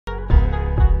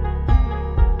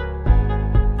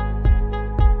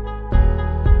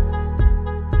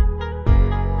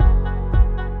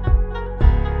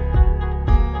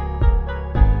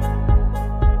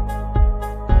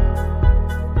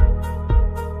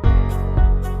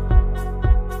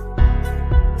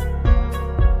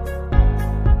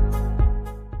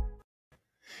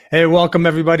Hey, welcome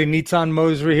everybody. Nitzan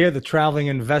Mosery here, the Traveling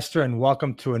Investor, and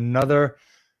welcome to another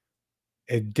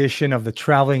edition of the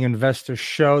Traveling Investor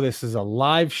Show. This is a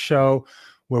live show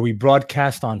where we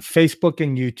broadcast on Facebook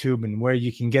and YouTube, and where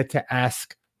you can get to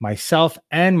ask myself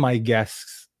and my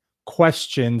guests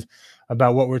questions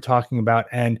about what we're talking about.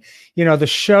 And, you know, the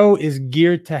show is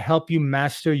geared to help you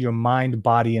master your mind,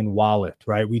 body, and wallet,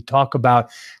 right? We talk about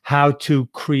how to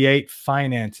create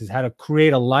finances, how to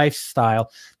create a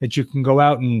lifestyle that you can go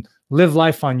out and live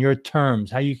life on your terms,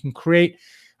 how you can create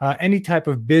any type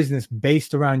of business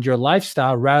based around your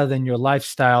lifestyle rather than your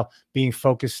lifestyle being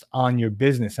focused on your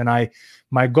business. And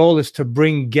my goal is to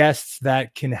bring guests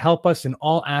that can help us in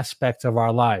all aspects of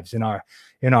our lives, in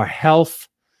our health,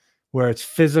 where it's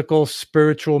physical,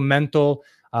 spiritual, mental,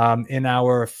 in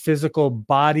our physical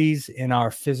bodies, in our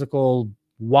physical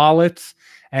wallets.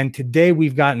 And today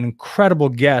we've got an incredible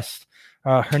guest.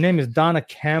 Her name is Donna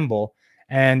Campbell,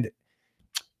 and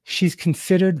she's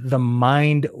considered the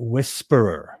mind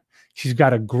whisperer. She's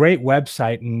got a great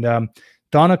website, and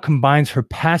Donna combines her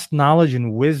past knowledge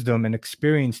and wisdom and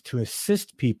experience to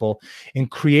assist people in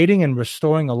creating and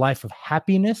restoring a life of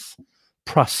happiness,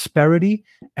 prosperity,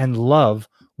 and love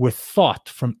with thought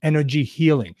from energy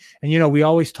healing. And, you know, we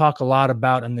always talk a lot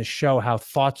about on this show how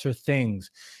thoughts are things.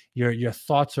 Your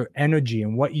thoughts are energy,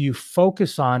 and what you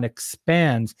focus on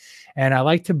expands. And I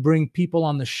like to bring people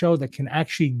on the show that can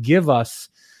actually give us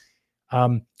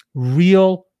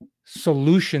real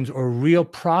solutions or real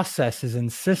processes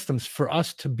and systems for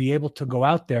us to be able to go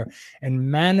out there and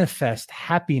manifest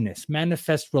happiness,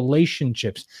 manifest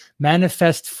relationships,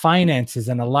 manifest finances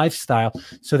and a lifestyle,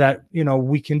 so that, you know,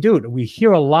 we can do it. We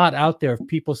hear a lot out there of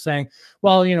people saying,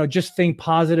 well, you know, just think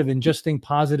positive and just think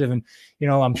positive. And, you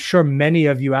know, I'm sure many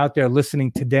of you out there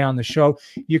listening today on the show,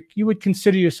 you would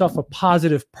consider yourself a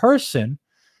positive person.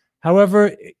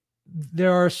 However,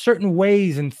 there are certain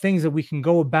ways and things that we can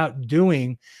go about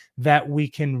doing that we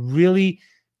can really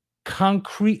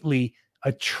concretely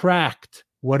attract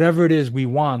whatever it is we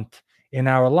want in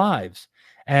our lives.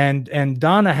 And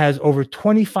Donna has over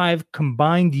 25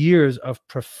 combined years of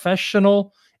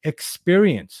professional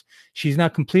experience. She's now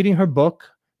completing her book,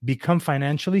 Become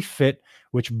Financially Fit,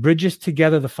 which bridges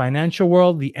together the financial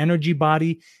world, the energy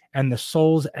body, and the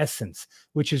soul's essence,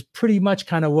 which is pretty much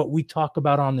kind of what we talk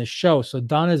about on this show. So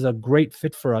Donna is a great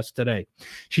fit for us today.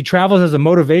 She travels as a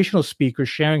motivational speaker,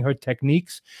 sharing her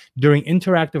techniques during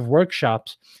interactive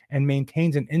workshops, and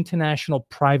maintains an international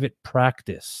private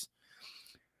practice.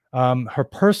 Her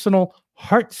personal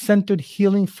heart-centered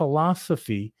healing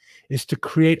philosophy is to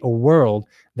create a world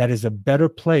that is a better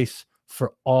place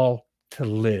for all to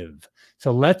live.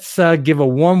 So let's give a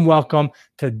warm welcome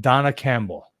to Donna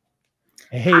Campbell.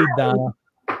 Hey, Hi. Donna,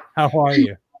 how are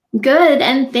you? Good.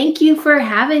 And thank you for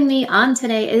having me on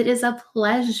today. It is a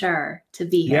pleasure to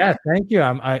be here. Yeah, thank you.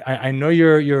 I know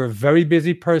you're a very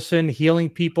busy person, healing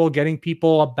people, getting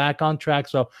people back on track.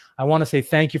 So I want to say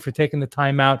thank you for taking the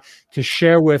time out to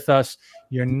share with us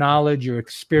your knowledge, your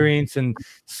experience, and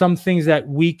some things that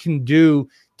we can do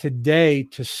today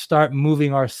to start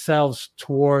moving ourselves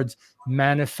towards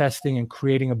manifesting and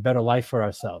creating a better life for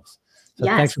ourselves. So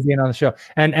Yes. Thanks for being on the show.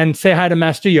 And say hi to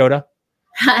Master Yoda.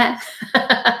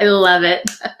 I love it.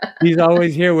 He's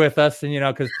always here with us, and, you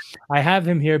know, because I have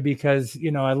him here because,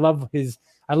 you know, I love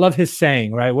his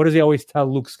saying, right? What does he always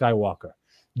tell Luke Skywalker?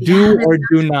 Do or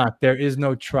do not. There is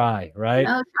no try, right?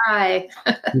 No try.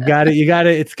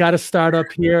 It's got to start up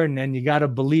here, and then you got to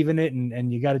believe in it,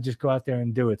 and you got to just go out there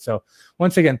and do it. So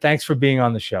once again, thanks for being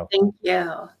on the show. Thank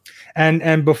you.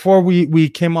 And before we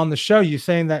came on the show, you're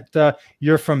saying that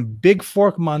you're from Big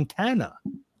Fork, Montana.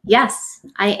 Yes,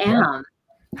 I am. Yeah.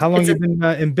 How long have you been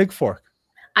in Big Fork?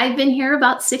 I've been here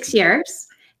about 6 years,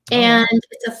 and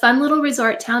it's a fun little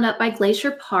resort town up by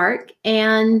Glacier Park,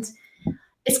 and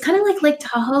it's kind of like Lake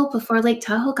Tahoe before Lake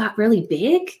Tahoe got really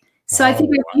big. So I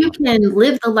figure if you can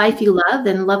live the life you love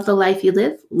and love the life you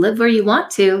live where you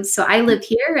want to. So I live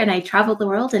here and I travel the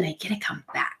world, and I get to come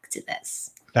back to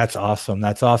this. That's awesome.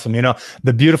 That's awesome. You know,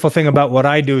 the beautiful thing about what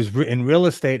I do is in real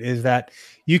estate is that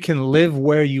you can live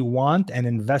where you want and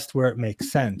invest where it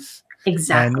makes sense.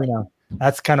 Exactly. And, you know,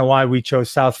 that's kind of why we chose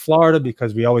South Florida,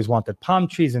 because we always wanted palm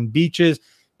trees and beaches.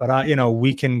 But, you know,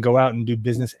 we can go out and do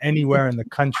business anywhere in the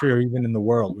country or even in the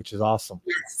world, which is awesome.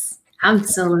 Yes,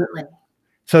 absolutely.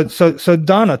 So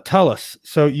Donna, tell us.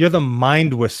 So you're the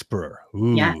mind whisperer.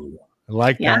 Ooh, yeah. I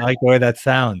like that. I like the way that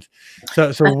sounds.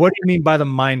 So what do you mean by the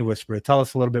mind whisperer? Tell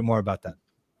us a little bit more about that.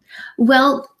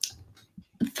 Well,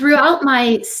 throughout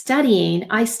my studying,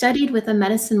 I studied with a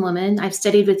medicine woman. I've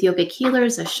studied with yogic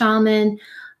healers, a shaman,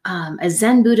 a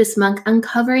Zen Buddhist monk,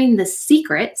 uncovering the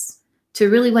secrets to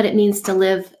really what it means to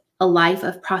live a life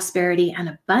of prosperity and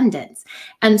abundance.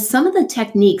 And some of the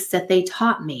techniques that they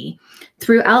taught me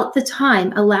throughout the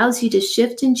time allows you to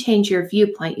shift and change your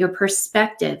viewpoint, your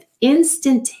perspective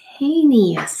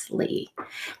instantaneously.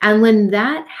 And when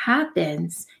that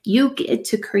happens, you get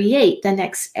to create the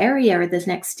next area or the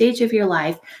next stage of your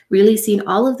life, releasing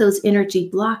all of those energy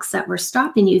blocks that were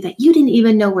stopping you that you didn't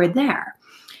even know were there.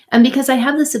 And because I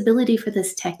have this ability for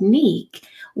this technique,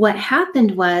 what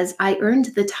happened was I earned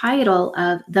the title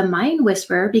of the Mind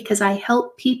Whisperer because I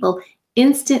help people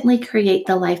instantly create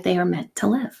the life they are meant to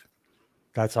live.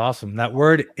 That's awesome. That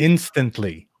word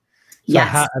instantly. So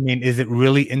Yes. I mean, is it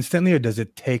really instantly or does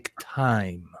it take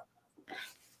time?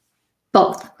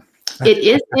 Both. It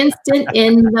is instant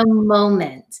in the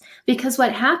moment. Because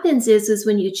what happens is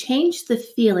when you change the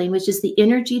feeling, which is the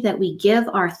energy that we give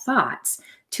our thoughts,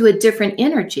 to a different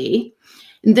energy,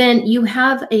 then you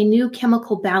have a new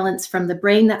chemical balance from the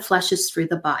brain that flushes through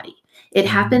the body. It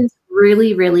happens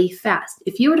really, really fast.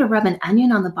 If you were to rub an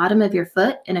onion on the bottom of your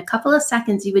foot, in a couple of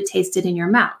seconds, you would taste it in your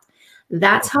mouth.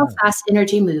 That's how fast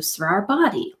energy moves through our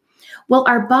body. Well,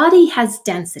 our body has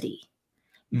density,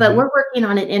 but we're working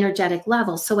on an energetic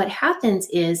level. So what happens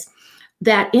is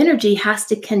that energy has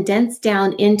to condense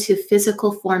down into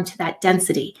physical form to that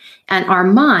density. And our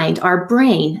mind, our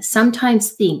brain,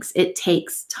 sometimes thinks it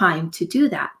takes time to do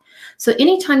that. So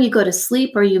anytime you go to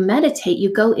sleep or you meditate,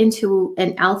 you go into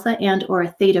an alpha and or a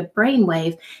theta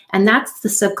brainwave, and that's the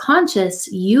subconscious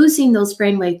using those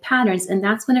brainwave patterns, and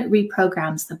that's when it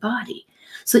reprograms the body.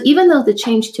 So even though the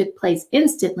change took place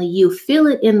instantly, you feel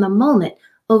it in the moment.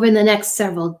 Over the next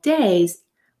several days,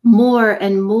 more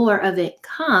and more of it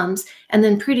comes. And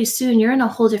then pretty soon you're in a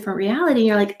whole different reality. And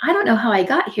you're like, I don't know how I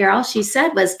got here. All she said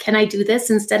was, can I do this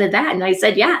instead of that? And I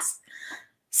said, yes.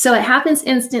 So it happens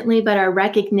instantly, but our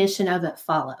recognition of it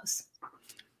follows.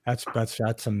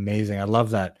 That's amazing. I love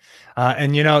that.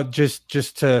 And you know,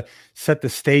 just to set the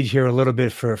stage here a little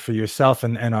bit for yourself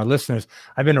and our listeners,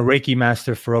 I've been a Reiki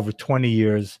master for over 20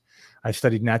 years. I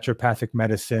studied naturopathic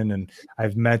medicine, and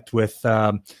I've met with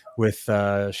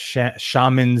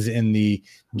shamans in the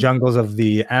jungles of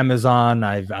the Amazon.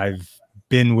 I've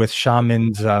been with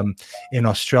shamans in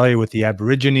Australia with the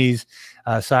Aborigines.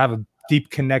 So I have a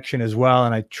deep connection as well,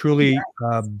 and I truly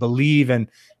believe, and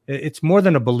it's more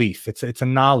than a belief. It's a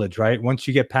knowledge, right? Once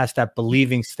you get past that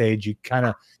believing stage, you kind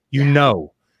of you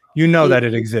know that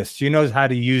it exists. You know how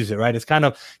to use it, right? It's kind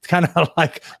of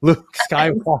like Luke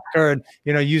Skywalker and,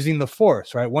 you know, using the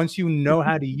Force, right? Once you know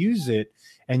how to use it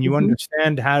and you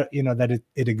understand how, you know, that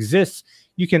it exists,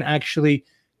 you can actually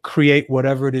create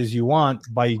whatever it is you want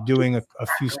by doing a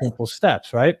few simple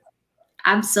steps, right?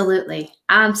 Absolutely.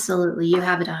 Absolutely. You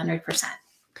have it 100%.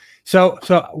 So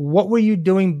what were you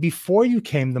doing before you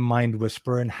came the Mind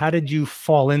Whisperer, and how did you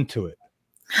fall into it?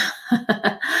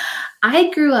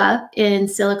 I grew up in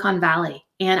Silicon Valley,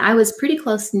 and I was pretty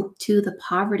close to the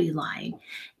poverty line.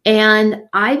 And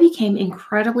I became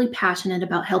incredibly passionate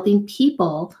about helping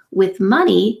people with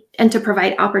money and to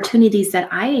provide opportunities that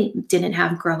I didn't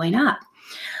have growing up.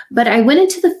 But I went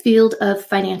into the field of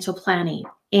financial planning,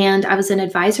 and I was an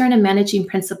advisor and a managing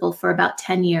principal for about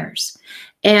 10 years.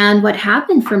 And what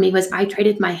happened for me was I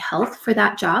traded my health for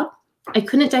that job. I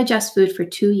couldn't digest food for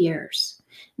 2 years.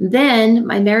 Then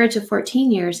my marriage of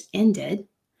 14 years ended.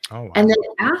 Oh, wow. And then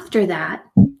after that,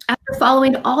 after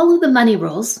following all of the money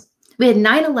rules, we had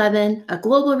 9/11, a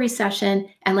global recession,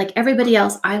 and like everybody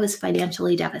else, I was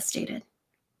financially devastated.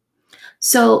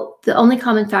 So the only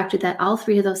common factor that all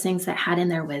three of those things that had in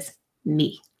there was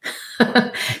me.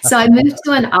 So I moved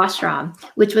to an ashram,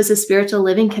 which was a spiritual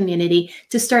living community,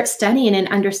 to start studying and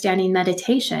understanding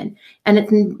meditation. And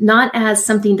it's not as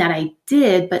something that I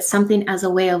did, but something as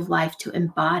a way of life to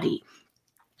embody.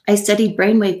 I studied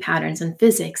brainwave patterns and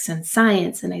physics and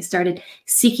science, and I started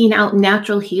seeking out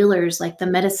natural healers like the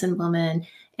medicine woman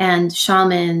and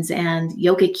shamans and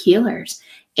yogic healers,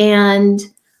 and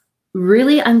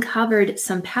really uncovered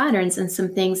some patterns and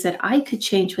some things that I could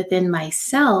change within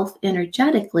myself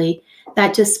energetically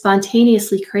that just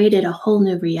spontaneously created a whole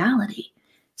new reality.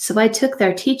 So I took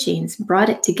their teachings, brought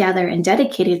it together, and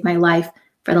dedicated my life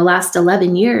for the last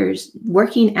 11 years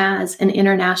working as an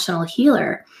international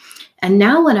healer. And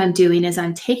now what I'm doing is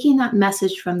I'm taking that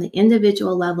message from the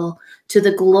individual level to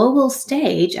the global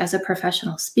stage as a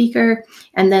professional speaker.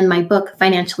 And then my book,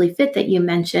 Financially Fit, that you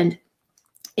mentioned,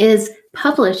 is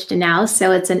published now.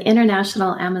 So it's an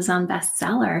international Amazon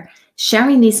bestseller,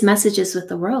 sharing these messages with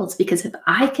the world, because if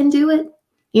I can do it,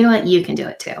 you know what? You can do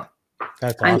it too.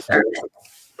 That's awesome.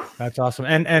 That's awesome.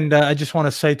 And I just want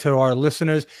to say to our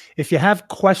listeners, if you have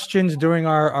questions during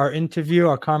our interview,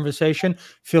 our conversation,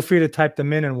 feel free to type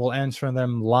them in and we'll answer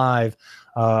them live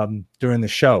during the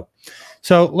show.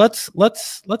 So let's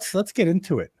get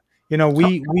into it. You know,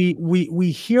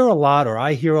 we hear a lot, or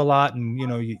I hear a lot, and you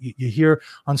know, you hear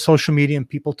on social media and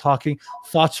people talking,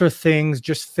 thoughts are things,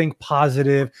 just think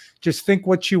positive, just think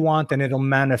what you want and it'll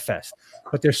manifest.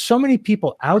 But there's so many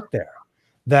people out there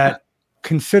that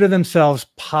consider themselves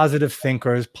positive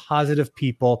thinkers, positive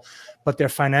people, but they're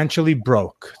financially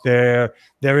broke. They're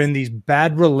in these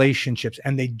bad relationships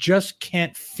and they just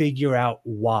can't figure out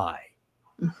why.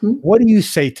 Mm-hmm. What do you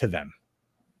say to them?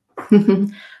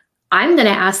 I'm going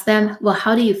to ask them, well,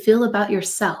 how do you feel about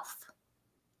yourself?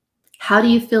 How do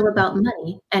you feel about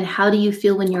money? And how do you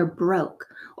feel when you're broke,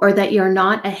 or that you're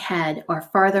not ahead or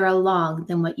farther along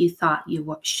than what you thought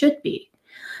you should be?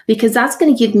 Because that's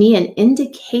going to give me an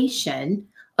indication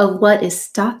of what is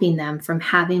stopping them from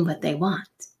having what they want.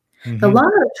 Mm-hmm. The law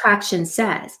of attraction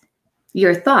says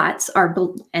your thoughts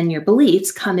and your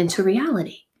beliefs come into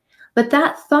reality. But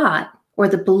that thought or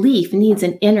the belief needs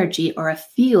an energy or a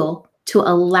fuel to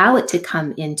allow it to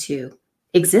come into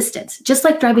existence. Just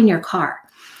like driving your car.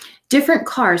 Different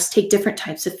cars take different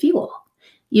types of fuel.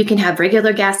 You can have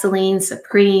regular gasoline,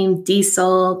 Supreme,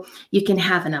 diesel. You can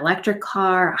have an electric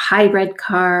car, a hybrid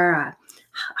car, a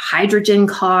hydrogen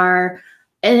car,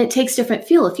 and it takes different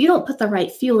fuel. If you don't put the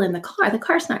right fuel in the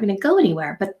car's not going to go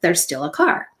anywhere, but there's still a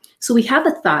car. So we have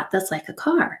a thought that's like a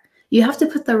car. You have to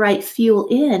put the right fuel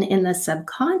in the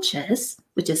subconscious,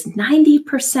 which is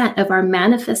 90% of our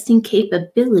manifesting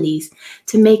capabilities,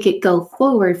 to make it go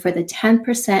forward for the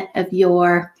 10% of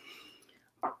your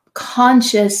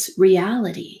conscious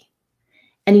reality.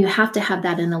 And you have to have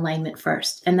that in alignment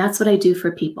first. And that's what I do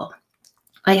for people.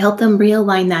 I help them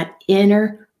realign that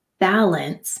inner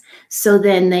balance so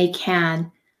then they can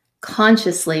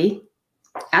consciously,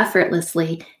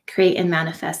 effortlessly create and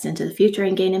manifest into the future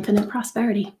and gain infinite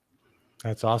prosperity.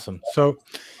 That's awesome. So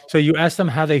you ask them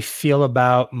how they feel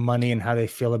about money and how they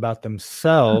feel about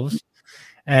themselves.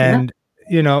 And,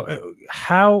 you know,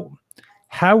 how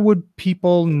would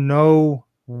people know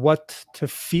what to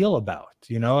feel about?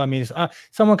 You know, I mean,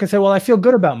 someone can say, well, I feel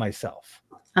good about myself.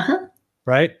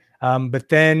 Right. But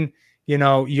then, you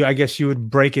know, I guess you would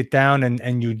break it down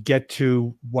and you'd get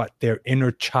to what, their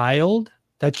inner child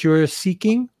that you're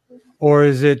seeking. Or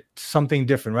is it something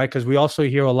different, right? Because we also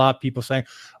hear a lot of people saying,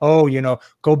 oh, you know,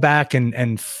 go back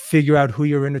and figure out who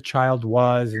your inner child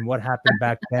was and what happened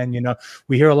back then. You know,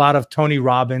 we hear a lot of Tony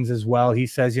Robbins as well. He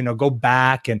says, you know, go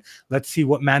back and let's see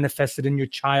what manifested in your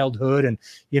childhood. And,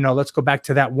 you know, let's go back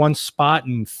to that one spot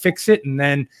and fix it. And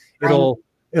then it'll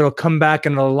come back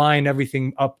and align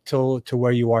everything up to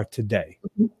where you are today.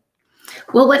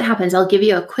 Well, what happens? I'll give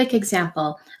you a quick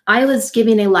example. I was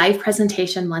giving a live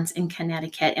presentation once in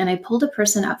Connecticut, and I pulled a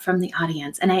person up from the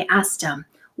audience and I asked him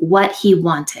what he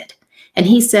wanted. And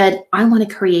he said, I want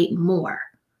to create more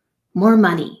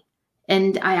money.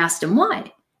 And I asked him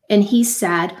why. And he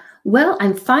said, well,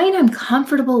 I'm fine. I'm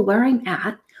comfortable where I'm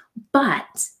at,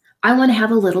 but I want to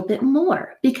have a little bit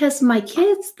more because my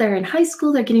kids, they're in high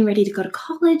school. They're getting ready to go to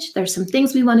college. There's some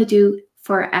things we want to do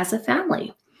as a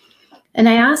family. And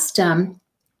I asked him,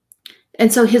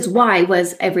 and so his why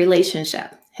was a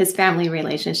relationship, his family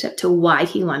relationship, to why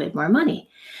he wanted more money.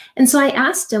 And so I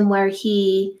asked him what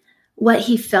he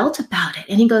felt about it.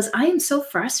 And he goes, I am so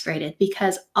frustrated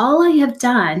because all I have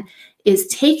done is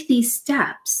take these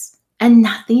steps and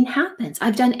nothing happens.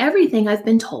 I've done everything I've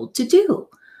been told to do.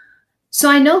 So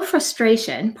I know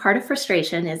frustration, part of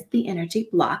frustration is the energy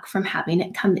block from having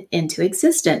it come into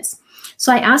existence.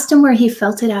 So I asked him where he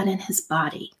felt it out in his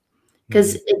body.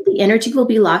 Because the energy will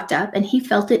be locked up, and he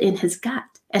felt it in his gut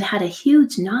and had a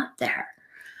huge knot there.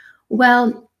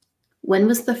 Well, when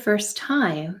was the first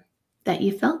time that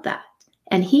you felt that?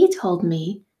 And he told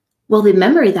me, well, the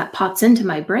memory that pops into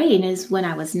my brain is when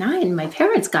I was 9, my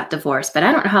parents got divorced, but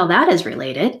I don't know how that is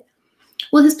related.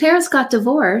 Well, his parents got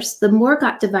divorced, the more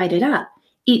got divided up.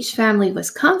 Each family was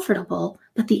comfortable,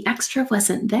 but the extra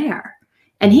wasn't there.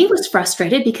 And he was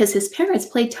frustrated because his parents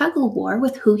played tug of war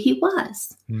with who he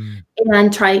was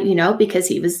and tried, you know, because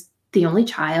he was the only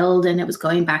child and it was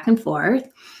going back and forth.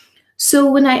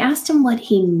 So when I asked him what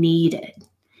he needed,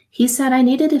 he said, I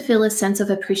needed to feel a sense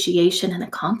of appreciation and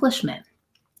accomplishment.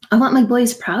 I want my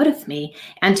boys proud of me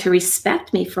and to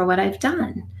respect me for what I've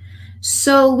done.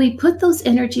 So we put those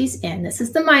energies in. This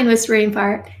is the mind whispering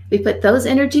part. We put those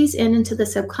energies into the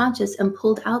subconscious and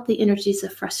pulled out the energies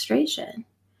of frustration.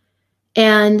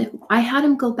 And I had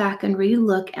him go back and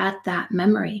relook at that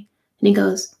memory. And he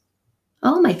goes,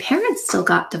 oh, my parents still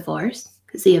got divorced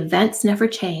because the events never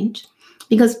changed.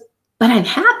 He goes, but I'm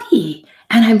happy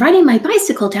and I'm riding my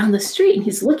bicycle down the street. And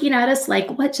he's looking at us like,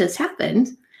 what just happened?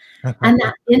 And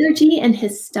that energy in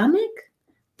his stomach,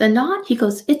 the knot, he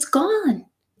goes, it's gone.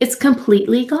 It's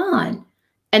completely gone.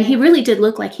 And he really did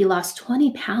look like he lost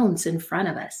 20 pounds in front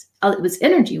of us. It was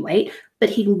energy weight, but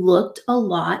he looked a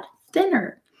lot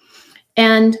thinner.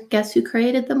 And guess who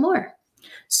created the more?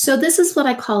 So this is what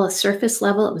I call a surface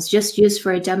level. It was just used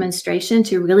for a demonstration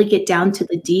to really get down to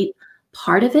the deep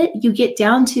part of it. You get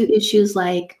down to issues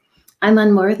like, I'm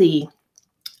unworthy.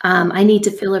 I need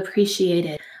to feel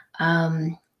appreciated.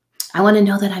 I want to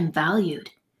know that I'm valued.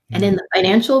 And in the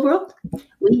financial world,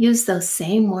 we use those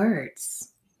same words.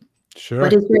 Sure.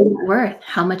 What is your net worth?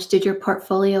 How much did your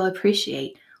portfolio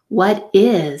appreciate? What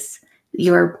is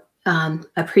your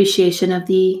appreciation of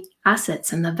the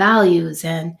assets and the values,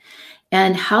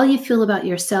 and how you feel about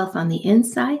yourself on the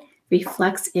inside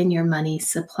reflects in your money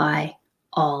supply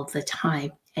all the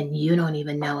time, and you don't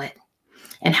even know it.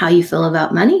 And how you feel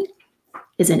about money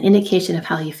is an indication of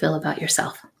how you feel about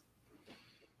yourself.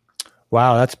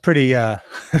 Wow, that's pretty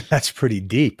that's pretty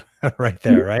deep right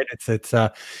there, right?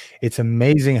 It's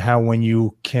amazing how when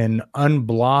you can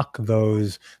unblock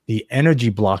the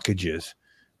energy blockages,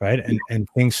 right? And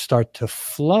things start to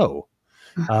flow.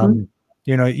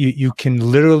 You know, you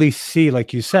can literally see,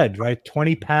 like you said, right?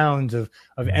 20 pounds of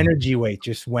energy weight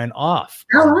just went off.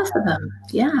 Fell off of them.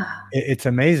 Yeah. It's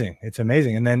amazing. It's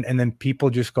amazing. And then people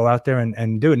just go out there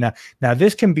and do it. Now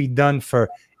this can be done for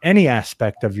any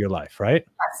aspect of your life, right?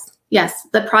 Yes.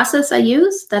 The process I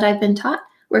use that I've been taught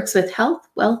works with health,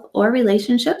 wealth, or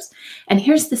relationships. And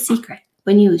here's the secret.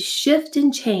 When you shift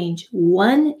and change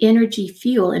one energy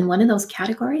fuel in one of those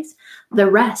categories, the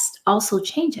rest also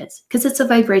changes because it's a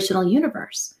vibrational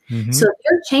universe. So if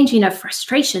you're changing a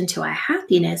frustration to a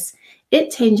happiness,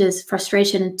 it changes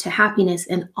frustration to happiness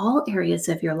in all areas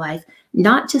of your life,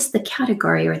 not just the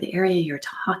category or the area you're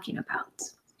talking about.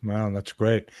 Wow, that's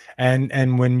great.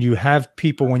 And when you have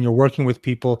people, when you're working with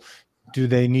people, do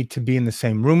they need to be in the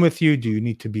same room with you? Do you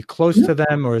need to be close to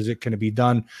them, or is it going to be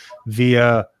done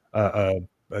via a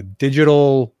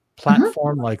digital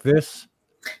platform like this?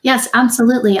 Yes,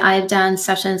 absolutely. I've done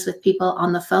sessions with people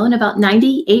on the phone. About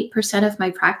 98% of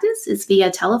my practice is via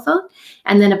telephone,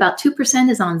 and then about 2%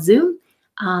 is on Zoom.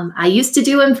 I used to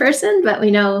do in person, but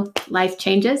we know life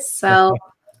changes. So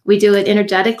we do it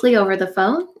energetically over the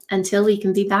phone until we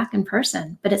can be back in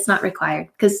person, but it's not required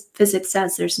because physics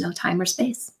says there's no time or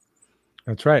space.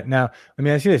 That's right. Now, let me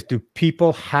ask you this. Do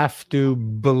people have to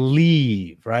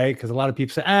believe, right? Because a lot of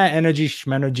people say, energy,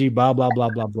 shmenergy, blah, blah, blah,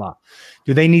 blah, blah.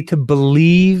 Do they need to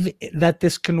believe that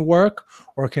this can work?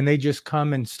 Or can they just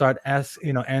come and start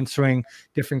answering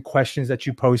different questions that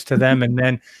you pose to them and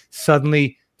then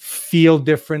suddenly feel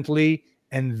differently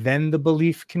and then the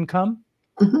belief can come?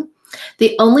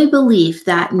 The only belief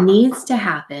that needs to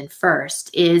happen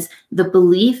first is the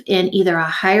belief in either a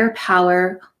higher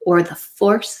power or the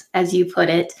force, as you put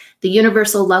it, the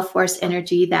universal love force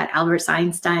energy that Albert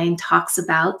Einstein talks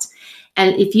about.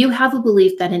 And if you have a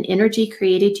belief that an energy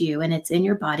created you and it's in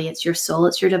your body, it's your soul,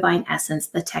 it's your divine essence,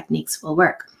 the techniques will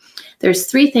work. There's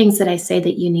 3 things that I say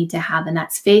that you need to have, and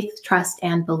that's faith, trust,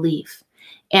 and belief.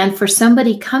 And for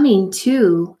somebody coming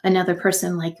to another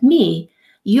person like me,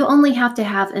 you only have to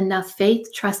have enough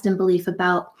faith, trust, and belief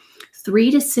about 3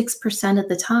 to 6% of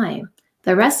the time.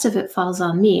 The rest of it falls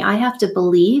on me. I have to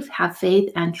believe, have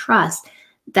faith, and trust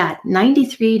that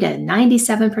 93 to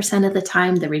 97% of the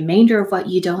time, the remainder of what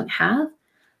you don't have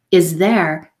is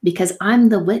there because I'm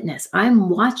the witness. I'm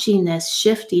watching this,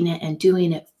 shifting it, and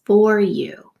doing it for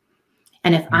you.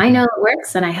 And if I know it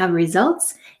works and I have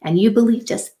results and you believe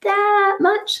just that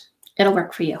much, it'll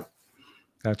work for you.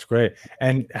 That's great.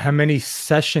 And how many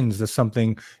sessions does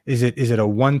something, is it a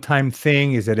one-time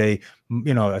thing? Is it a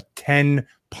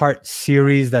 10-part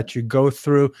series that you go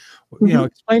through?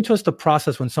 Explain to us the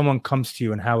process when someone comes to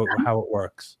you and how it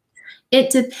works.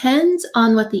 It depends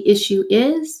on what the issue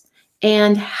is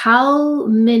and how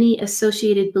many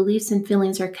associated beliefs and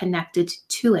feelings are connected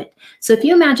to it. So if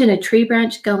you imagine a tree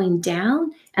branch going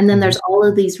down, and then there's all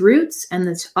of these roots and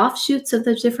the offshoots of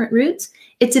the different roots,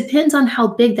 it depends on how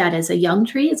big that is. A young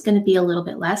tree is going to be a little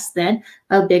bit less than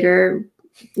a bigger,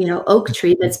 oak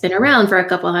tree that's been around for a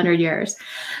couple hundred years.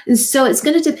 And so it's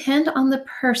going to depend on the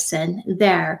person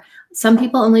there. Some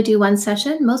people only do 1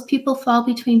 session. Most people fall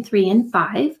between 3 and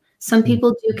 5. Some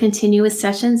people do continuous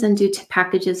sessions and do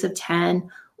packages of 10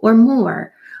 or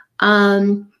more.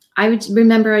 I would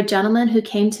remember a gentleman who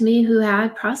came to me who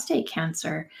had prostate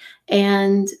cancer.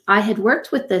 And I had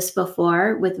worked with this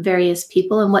before with various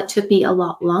people. And what took me a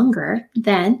lot longer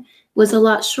then was a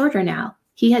lot shorter now.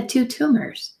 He had 2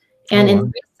 tumors. And in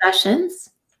 3 sessions,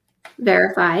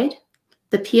 verified,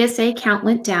 the PSA count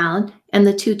went down, and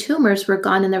the 2 tumors were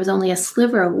gone, and there was only a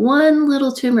sliver of one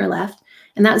little tumor left.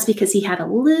 And that was because he had a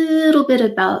little bit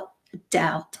of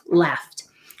doubt left.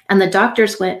 And the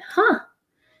doctors went,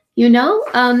 you know,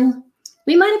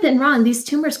 we might have been wrong. These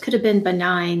tumors could have been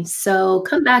benign. So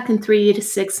come back in 3 to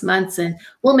 6 months and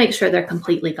we'll make sure they're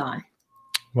completely gone.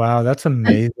 Wow, that's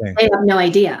amazing. And they have no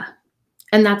idea.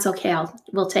 And that's okay.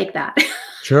 We'll take that.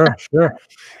 Sure.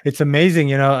 It's amazing.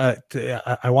 You know,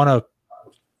 I want to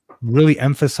really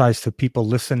emphasize to people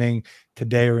listening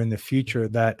today or in the future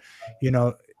that, you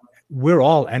know, we're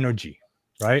all energy,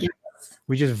 right? Yes.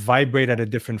 We just vibrate at a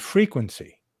different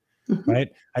frequency.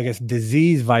 Right? I guess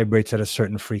disease vibrates at a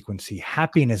certain frequency.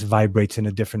 Happiness vibrates in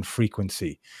a different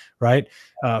frequency, right?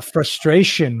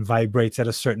 Frustration vibrates at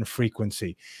a certain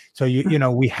frequency. So, you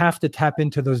know, we have to tap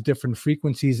into those different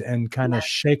frequencies and kind of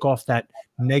shake off that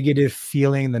negative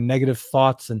feeling, the negative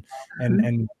thoughts, and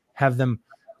have them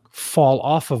fall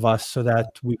off of us so that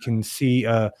we can see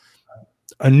a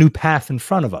new path in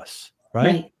front of us,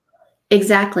 right?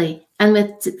 Exactly. And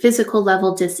with physical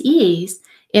level disease,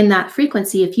 in that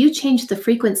frequency, if you change the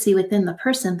frequency within the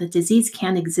person, the disease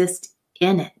can't exist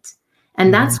in it.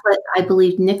 And that's what I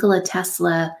believe Nikola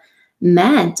Tesla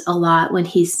meant a lot when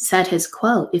he said his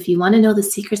quote, if you want to know the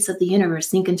secrets of the universe,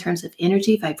 think in terms of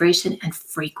energy, vibration, and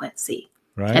frequency.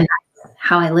 Right. And that's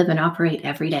how I live and operate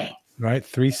every day. Right.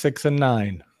 3, 6, and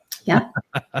 9. Yeah.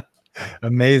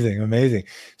 Amazing.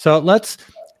 So let's,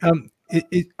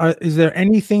 is there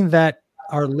anything that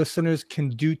our listeners can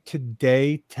do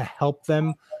today to help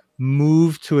them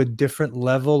move to a different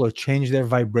level or change their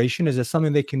vibration? Is there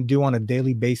something they can do on a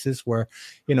daily basis where,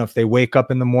 you know, if they wake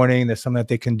up in the morning, there's something that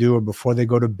they can do, or before they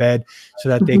go to bed, so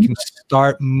that they can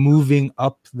start moving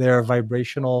up their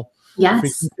vibrational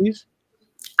frequencies?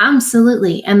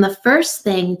 Absolutely. And the first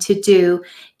thing to do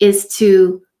is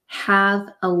to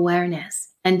have awareness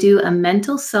and do a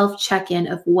mental self check-in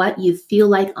of what you feel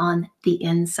like on the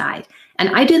inside. And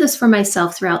I do this for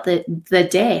myself throughout the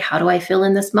day. How do I feel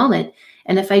in this moment?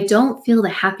 And if I don't feel the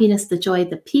happiness, the joy,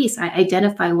 the peace, I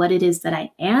identify what it is that I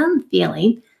am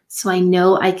feeling so I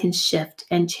know I can shift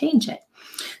and change it.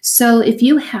 So if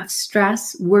you have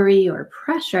stress, worry, or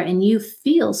pressure, and you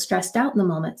feel stressed out in the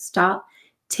moment, stop,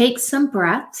 take some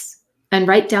breaths, and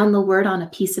write down the word on a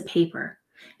piece of paper.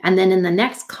 And then in the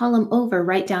next column over,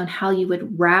 write down how you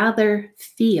would rather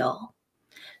feel.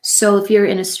 So if you're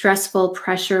in a stressful,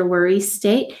 pressure, worry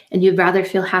state, and you'd rather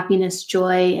feel happiness,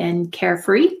 joy, and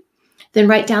carefree, then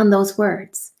write down those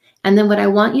words. And then what I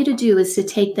want you to do is to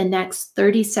take the next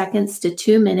 30 seconds to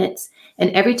 2 minutes,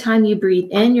 and every time you breathe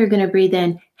in, you're going to breathe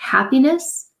in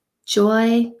happiness,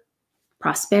 joy,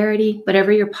 prosperity,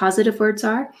 whatever your positive words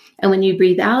are. And when you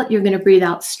breathe out, you're going to breathe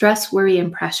out stress, worry,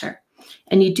 and pressure.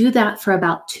 And you do that for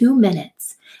about 2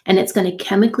 minutes, and it's going to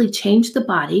chemically change the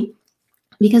body,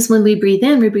 because when we breathe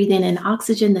in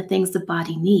oxygen, the things the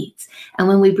body needs. And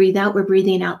when we breathe out, we're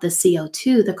breathing out the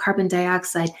CO2, the carbon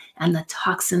dioxide, and the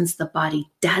toxins the body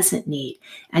doesn't need.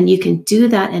 And you can do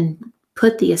that and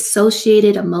put the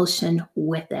associated emotion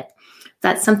with it.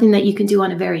 That's something that you can do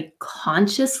on a very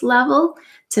conscious level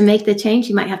to make the change.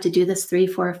 You might have to do this 3,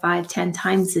 4, 5, 10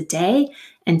 times a day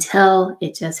until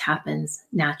it just happens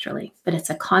naturally. But it's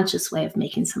a conscious way of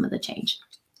making some of the change.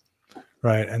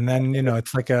 Right. And then, you know,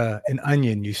 it's like an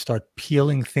onion. You start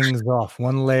peeling things off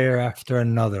one layer after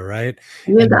another, right?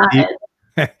 You got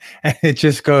it. And it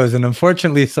just goes. And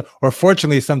unfortunately, or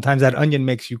fortunately, sometimes that onion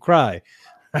makes you cry.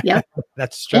 Yep.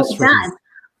 That's stressful.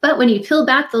 But when you peel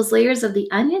back those layers of the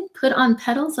onion, put on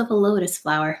petals of a lotus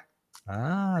flower.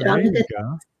 Ah, there you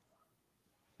go.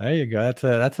 There you go.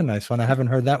 That's a nice one. I haven't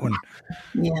heard that one.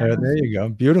 Yeah. There you go.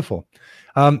 Beautiful.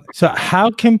 So how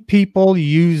can people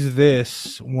use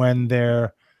this when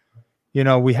they're, you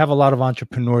know, we have a lot of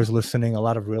entrepreneurs listening, a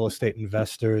lot of real estate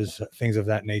investors, things of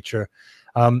that nature.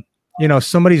 You know,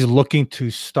 somebody's looking to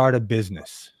start a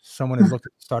business. Someone is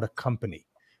looking to start a company,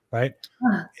 right?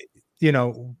 You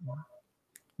know,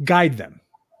 guide them.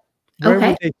 Where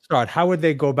would they start? How would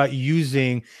they go about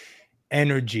using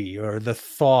energy or the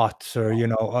thoughts or, you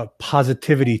know,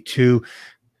 positivity to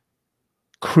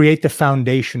create the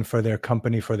foundation for their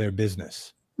company, for their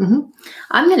business?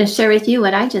 I'm going to share with you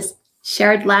what I just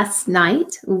shared last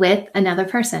night with another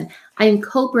person. I am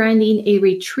co-branding a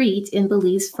retreat in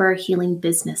Belize for healing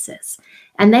businesses.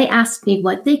 And they asked me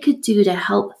what they could do to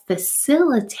help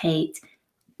facilitate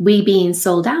we being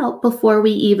sold out before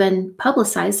we even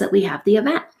publicize that we have the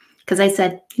event. Because I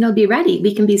said, you know, be ready.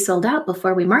 We can be sold out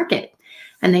before we market.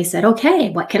 And they said, okay,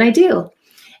 what can I do?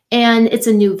 And it's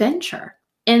a new venture.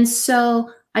 And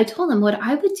so I told them what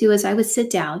I would do is I would sit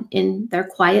down in their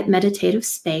quiet meditative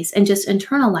space and just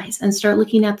internalize and start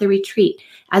looking at the retreat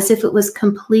as if it was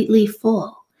completely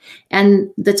full. And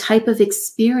the type of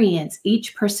experience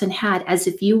each person had as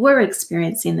if you were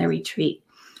experiencing the retreat.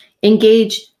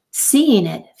 Engage seeing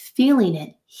it, feeling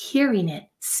it, hearing it,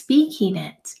 speaking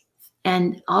it,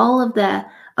 and all of the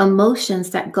emotions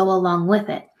that go along with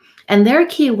it. And their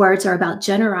key words are about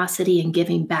generosity and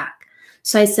giving back.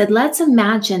 So I said, let's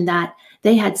imagine that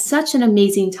they had such an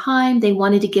amazing time. They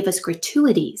wanted to give us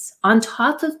gratuities on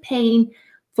top of paying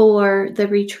for the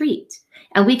retreat.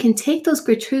 And we can take those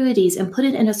gratuities and put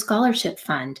it in a scholarship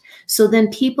fund. So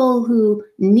then people who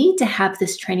need to have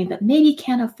this training but maybe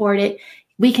can't afford it,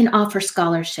 we can offer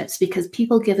scholarships because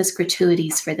people give us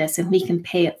gratuities for this and we can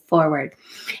pay it forward.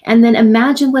 And then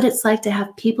imagine what it's like to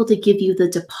have people to give you the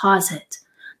deposit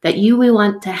that you will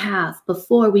want to have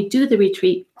before we do the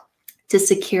retreat to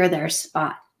secure their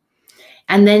spot.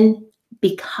 And then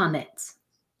become it.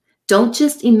 Don't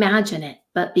just imagine it,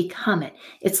 but become it.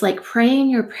 It's like praying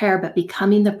your prayer, but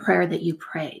becoming the prayer that you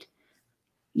prayed.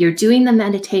 You're doing the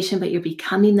meditation, but you're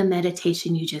becoming the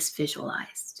meditation you just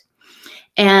visualized.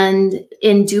 And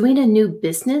in doing a new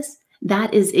business,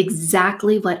 that is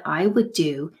exactly what I would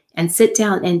do, and sit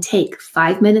down and take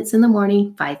 5 minutes in the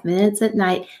morning, 5 minutes at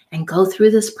night, and go through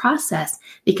this process,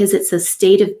 because it's a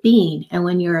state of being. And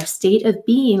when you're a state of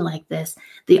being like this,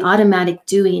 the automatic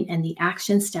doing and the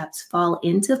action steps fall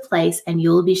into place, and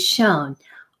you'll be shown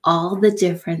all the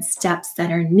different steps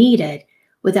that are needed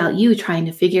without you trying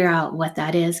to figure out what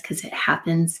that is, because it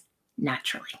happens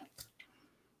naturally.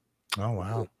 Oh,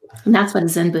 wow. And that's what a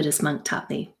Zen Buddhist monk taught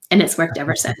me. And it's worked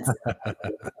ever since.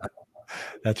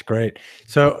 That's great.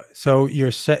 So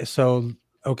you're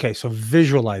okay. So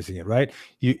visualizing it, right?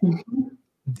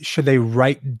 Should they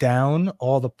write down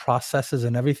all the processes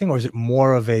and everything, or is it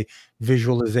more of a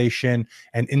visualization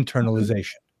and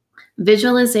internalization?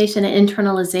 Visualization and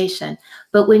internalization.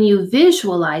 But when you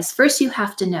visualize, first you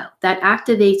have to know that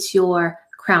activates your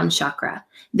crown chakra.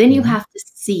 Then you have to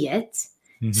see it.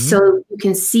 So you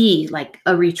can see like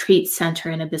a retreat center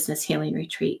in a business healing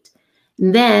retreat.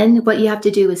 Then what you have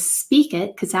to do is speak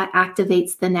it, because that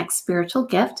activates the next spiritual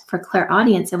gift for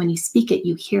clairaudience. And when you speak it,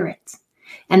 you hear it.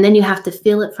 And then you have to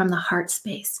feel it from the heart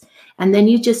space. And then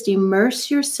you just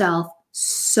immerse yourself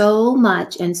so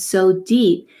much and so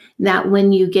deep that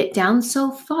when you get down so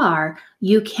far,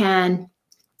 you can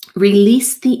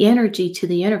release the energy to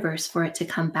the universe for it to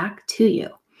come back to you.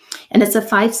 And it's a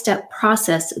 5-step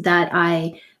process that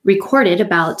I recorded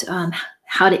about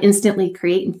how to instantly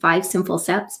create in 5 simple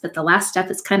steps. But the last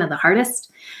step is kind of the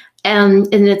hardest.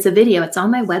 And it's a video. It's on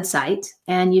my website,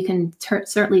 and you can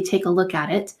certainly take a look at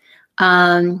it.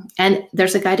 And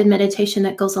there's a guided meditation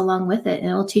that goes along with it. And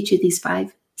it will teach you these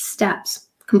 5 steps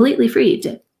completely free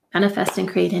to manifest and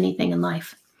create anything in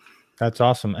life. That's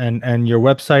awesome. And your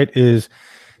website is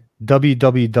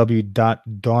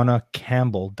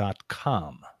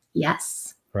www.donnacampbell.com.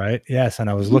 Yes. Right. Yes. And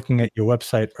I was looking at your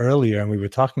website earlier, and we were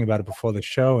talking about it before the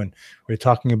show, and we were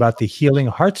talking about the healing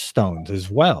heart stones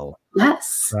as well.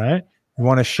 Yes. Right. You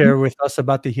want to share with us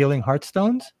about the healing heart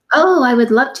stones? Oh, I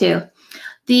would love to.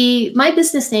 My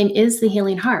business name is The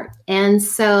Healing Heart. And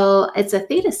so it's a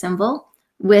theta symbol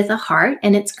with a heart,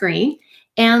 and it's green.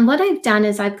 And what I've done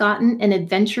is I've gotten an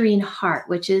adventuring heart,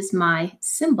 which is my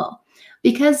symbol,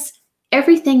 because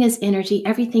everything is energy,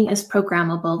 everything is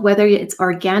programmable, whether it's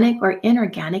organic or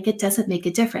inorganic, it doesn't make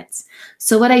a difference.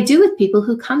 So what I do with people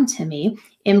who come to me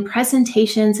in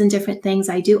presentations and different things,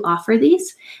 I do offer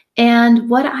these. And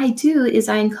what I do is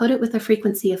I encode it with a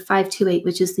frequency of 528,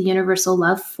 which is the universal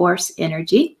love force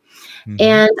energy.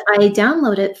 And I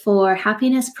download it for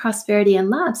happiness, prosperity, and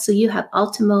love. So you have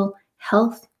optimal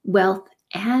health, wealth,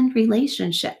 and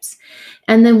relationships.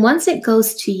 And then once it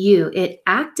goes to you, it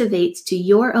activates to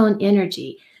your own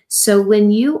energy. So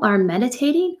when you are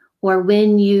meditating or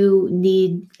when you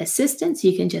need assistance,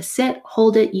 you can just sit,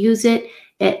 hold it, use it.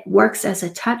 It works as a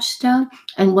touchstone.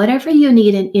 And whatever you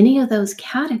need in any of those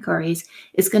categories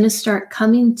is going to start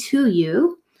coming to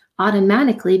you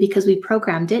automatically, because we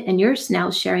programmed it, and you're now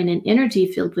sharing an energy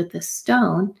field with the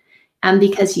stone. And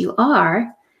because you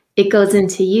are, it goes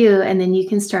into you, and then you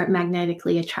can start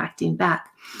magnetically attracting back.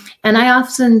 And I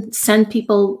often send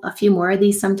people a few more of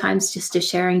these sometimes just to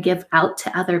share and give out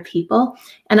to other people.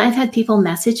 And I've had people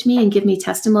message me and give me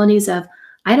testimonies of,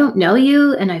 I don't know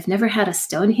you, and I've never had a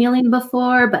stone healing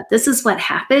before, but this is what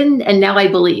happened, and now I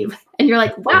believe. And you're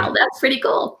like, wow, that's pretty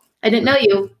cool. I didn't know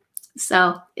you.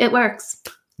 So it works.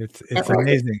 It's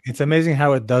amazing. It's amazing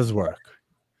how it does work.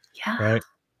 Yeah. Right.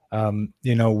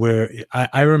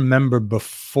 I remember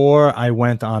before I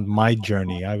went on my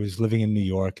journey, I was living in New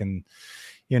York, and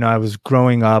you know, I was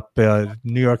growing up,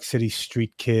 New York City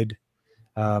street kid.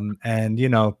 And, you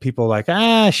know, people like,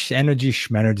 energy,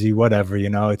 schmenergy, whatever, you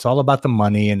know, it's all about the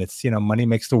money, and it's, you know, money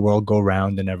makes the world go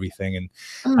round and everything. And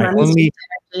I Money's only, just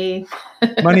energy.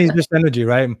 money is just energy,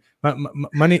 right?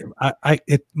 Money,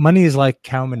 money is like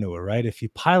cow manure, right? If you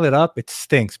pile it up, it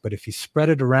stinks, but if you spread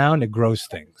it around, it grows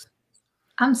things.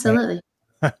 Absolutely.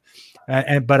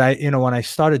 But I, you know, when I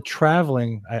started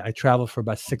traveling, I traveled for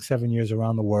about 6, 7 years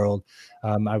around the world.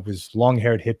 I was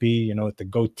long-haired hippie, you know, with the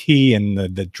goatee and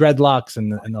the dreadlocks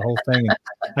and the whole thing. And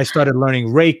I started learning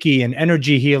Reiki and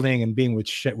energy healing and being with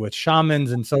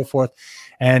shamans and so forth.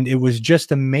 And it was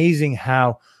just amazing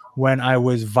how, when I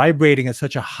was vibrating at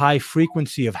such a high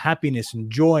frequency of happiness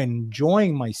and joy and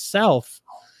enjoying myself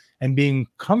and being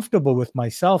comfortable with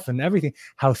myself and everything,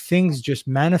 how things just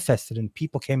manifested and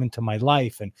people came into my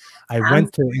life, and I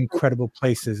went to incredible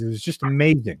places. It was just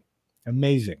amazing,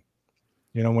 amazing.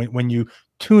 You know, when you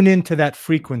tune into that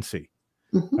frequency,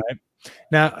 right?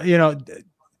 Now, you know,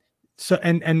 so,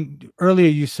 and earlier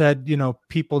you said, you know,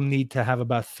 people need to have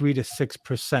about 3 to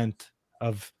 6%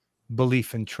 of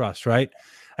belief and trust, right?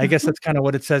 I guess that's kind of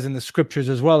what it says in the scriptures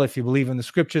as well. If you believe in the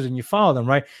scriptures and you follow them,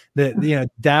 right? You know,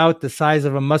 doubt the size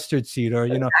of a mustard seed, or,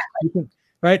 you know, you can,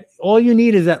 right? All you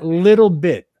need is that little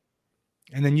bit,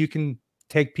 and then you can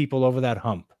take people over that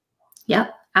hump.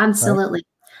 Yep, absolutely.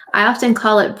 Right? I often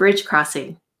call it bridge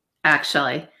crossing,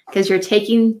 actually, because you're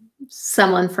taking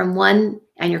someone from one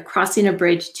and you're crossing a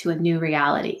bridge to a new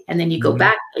reality. And then you go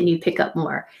back and you pick up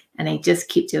more. And I just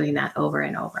keep doing that over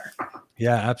and over.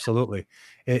 Yeah, absolutely.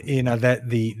 You know, that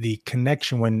the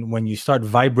connection, when you start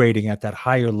vibrating at that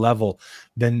higher level,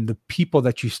 then the people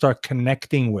that you start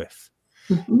connecting with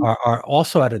are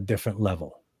also at a different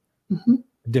level,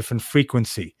 different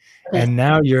frequency. And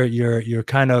now you're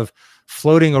kind of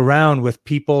floating around with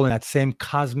people in that same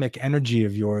cosmic energy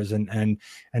of yours, and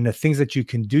the things that you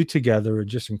can do together are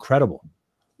just incredible.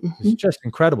 It's just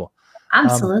incredible.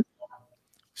 Absolutely.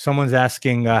 Someone's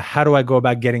asking, how do I go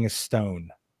about getting a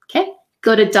stone? Okay.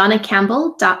 Go to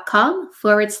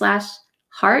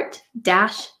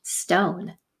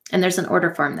donnacampbell.com/heart-stone. And there's an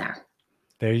order form there.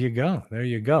 There you go. There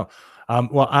you go.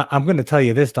 Well, I'm going to tell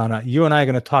you this, Donna. You and I are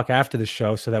going to talk after the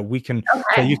show so that we can,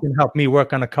 so you can help me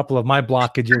work on a couple of my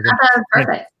blockages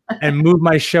and move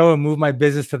my show and move my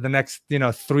business to the next, you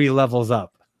know, 3 levels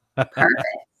up. Perfect.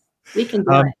 We can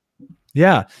do it.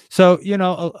 Yeah. So, you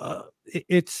know,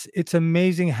 it's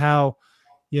amazing how,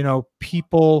 you know,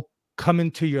 people come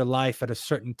into your life at a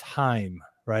certain time,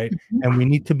 right? And we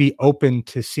need to be open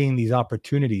to seeing these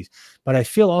opportunities. But I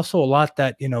feel also a lot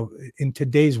that, you know, in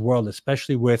today's world,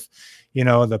 especially with, you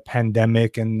know, the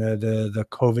pandemic and the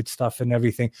COVID stuff and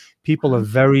everything, people are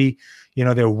very, you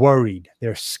know, they're worried,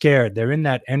 they're scared, they're in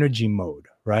that energy mode,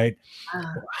 right?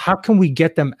 How can we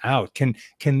get them out? Can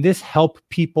this help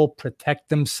people protect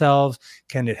themselves?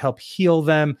 Can it help heal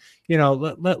them? You know,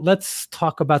 let's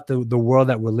talk about the world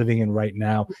that we're living in right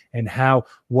now, and how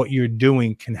what you're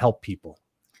doing can help people.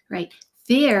 Right.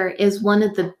 Fear is one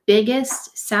of the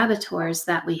biggest saboteurs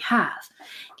that we have.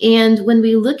 And when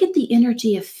we look at the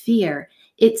energy of fear,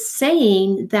 it's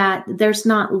saying that there's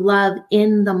not love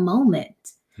in the moment.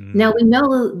 Now, we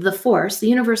know the force, the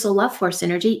universal love force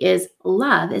energy is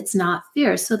love. It's not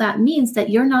fear. So that means that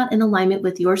you're not in alignment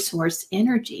with your source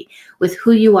energy, with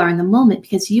who you are in the moment,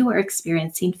 because you are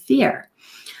experiencing fear.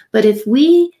 But if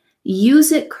we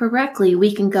use it correctly,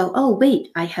 we can go, oh, wait,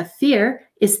 I have fear.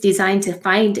 It's designed to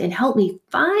find and help me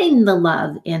find the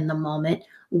love in the moment.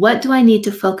 What do I need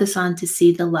to focus on to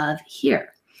see the love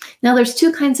here? Now, there's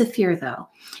 2 kinds of fear, though.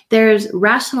 There's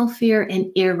rational fear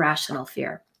and irrational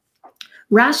fear.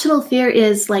 Rational fear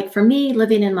is like, for me,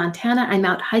 living in Montana, I'm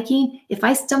out hiking. If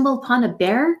I stumble upon a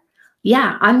bear,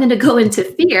 yeah, I'm going to go into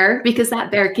fear because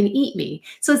that bear can eat me.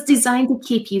 So it's designed to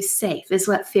keep you safe, is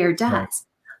what fear does. Right.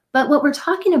 But what we're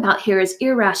talking about here is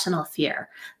irrational fear,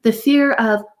 the fear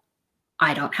of,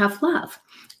 I don't have love.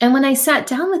 And when I sat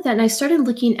down with that and I started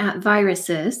looking at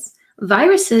viruses,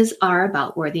 viruses are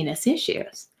about worthiness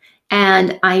issues.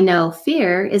 And I know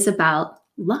fear is about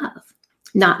love,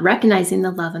 not recognizing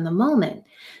the love in the moment.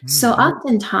 So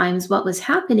oftentimes what was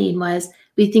happening was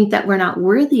we think that we're not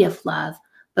worthy of love,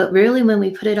 but really when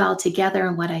we put it all together,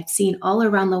 and what I've seen all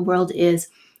around the world is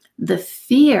the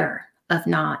fear of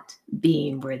not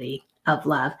being worthy of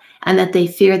love, and that they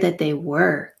fear that they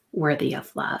were worthy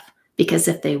of love, because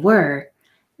if they were,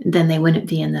 then they wouldn't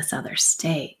be in this other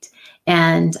state.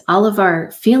 And all of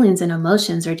our feelings and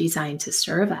emotions are designed to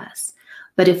serve us.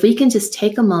 But if we can just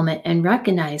take a moment and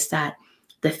recognize that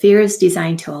the fear is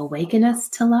designed to awaken us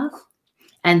to love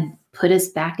and put us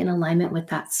back in alignment with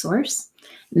that source,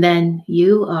 then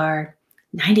you are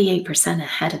 98%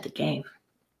 ahead of the game.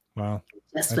 Wow.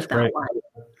 Just That's with that great. one.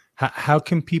 How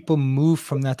can people move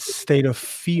from that state of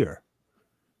fear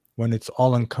when it's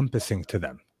all encompassing to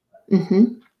them?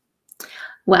 Mm-hmm.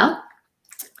 Well,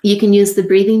 you can use the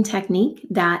breathing technique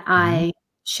that I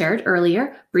shared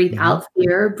earlier. Breathe out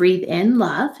fear, breathe in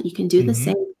love. You can do the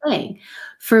same thing.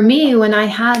 For me, when I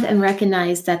have and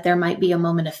recognize that there might be a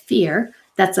moment of fear,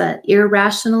 that's an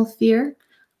irrational fear,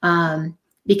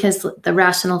 because the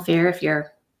rational fear, if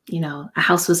you're, a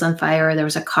house was on fire or there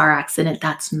was a car accident,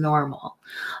 that's normal.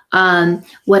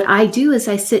 What I do is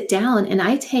I sit down and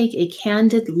I take a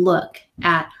candid look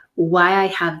at why I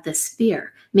have this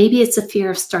fear. Maybe it's a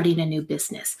fear of starting a new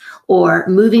business or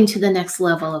moving to the next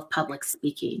level of public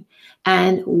speaking.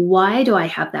 And why do I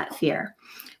have that fear?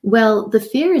 Well, the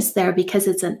fear is there because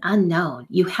it's an unknown.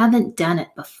 You haven't done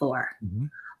it before.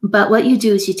 But what you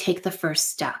do is you take the first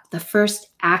step, the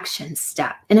first action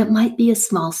step, and it might be a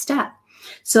small step.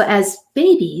 So as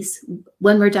babies,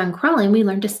 when we're done crawling, we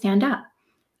learn to stand up.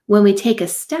 When we take a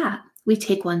step, we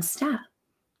take one step.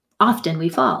 Often we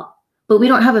fall, but we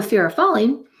don't have a fear of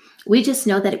falling. We just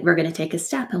know that we're going to take a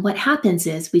step. And what happens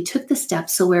is we took the step,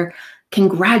 so we're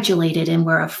congratulated and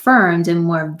we're affirmed and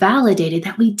we're validated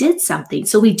that we did something.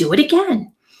 So we do it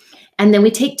again. And then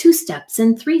we take 2 steps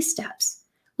and 3 steps.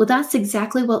 Well, that's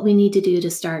exactly what we need to do to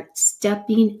start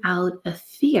stepping out of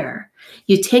fear.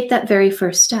 You take that very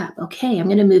first step. Okay, I'm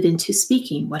going to move into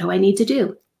speaking. What do I need to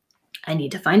do? I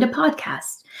need to find a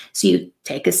podcast. So you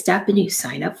take a step and you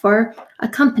sign up for a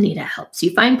company that helps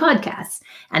you find podcasts.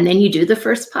 And then you do the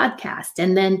first podcast.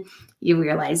 And then you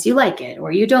realize you like it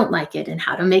or you don't like it and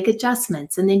how to make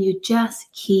adjustments. And then you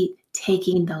just keep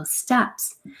taking those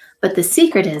steps. But the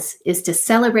secret is to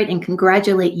celebrate and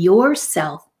congratulate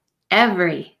yourself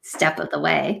every step of the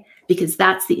way, because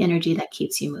that's the energy that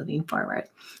keeps you moving forward.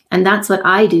 And that's what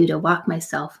I do to walk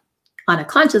myself on a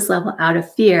conscious level out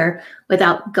of fear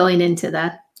without going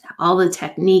into all the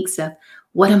techniques of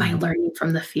what am I learning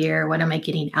from the fear? What am I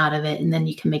getting out of it? And then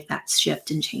you can make that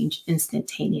shift and change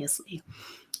instantaneously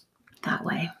that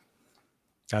way.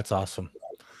 That's awesome.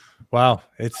 Wow.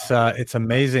 It's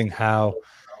amazing how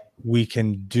we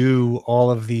can do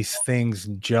all of these things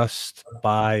just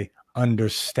by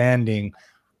understanding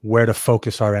where to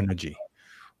focus our energy,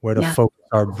 where to focus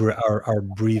our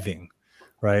breathing,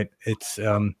 right? It's,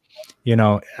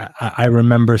 I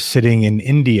remember sitting in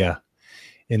India,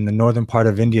 in the northern part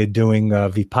of India, doing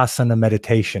Vipassana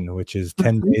meditation, which is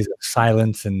 10 days of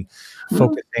silence and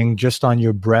focusing just on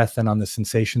your breath and on the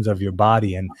sensations of your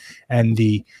body and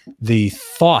the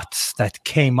thoughts that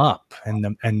came up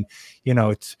and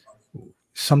it's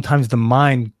sometimes the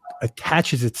mind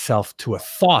attaches itself to a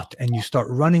thought and you start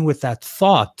running with that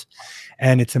thought,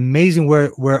 and it's amazing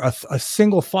where a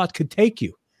single thought could take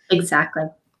you. Exactly.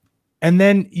 And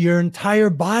then your entire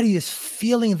body is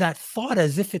feeling that thought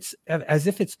as if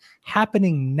it's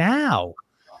happening now,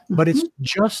 but it's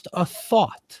just a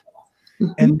thought.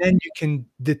 And then you can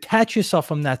detach yourself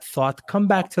from that thought, come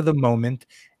back to the moment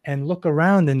and look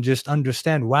around and just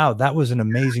understand, wow, that was an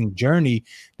amazing journey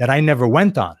that I never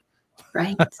went on.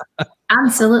 Right.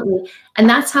 Absolutely. And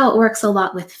that's how it works a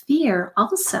lot with fear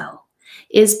also,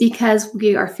 is because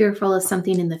we are fearful of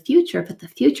something in the future, but the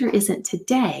future isn't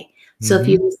today. So if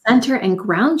you center and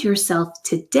ground yourself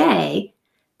today,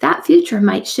 that future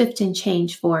might shift and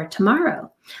change for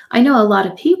tomorrow. I know a lot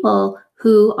of people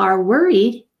who are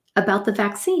worried about the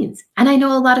vaccines. And I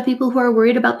know a lot of people who are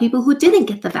worried about people who didn't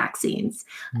get the vaccines.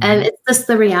 And it's just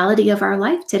the reality of our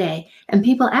life today. And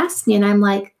people ask me, and I'm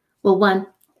like, well, one,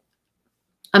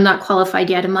 I'm not qualified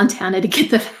yet in Montana to get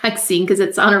the vaccine because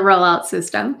it's on a rollout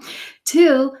system.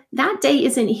 2, that day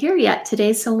isn't here yet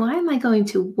today. So why am I going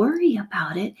to worry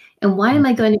about it? And why am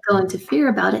I going to go into fear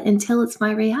about it until it's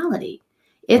my reality?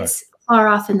 It's far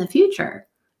off in the future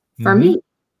for me,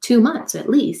 2 months at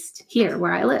least here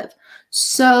where I live.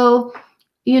 So,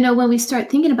 when we start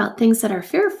thinking about things that are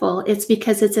fearful, it's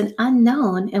because it's an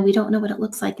unknown and we don't know what it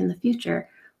looks like in the future,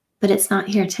 but it's not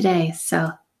here today. So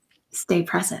stay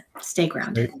present, stay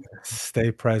grounded.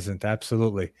 Stay present.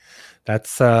 Absolutely.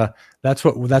 That's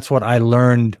what I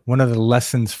learned. One of the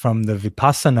lessons from the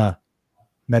Vipassana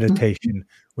meditation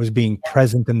was being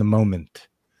present in the moment,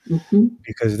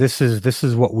 because this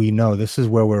is what we know. This is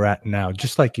where we're at now.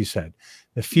 Just like you said,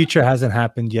 the future hasn't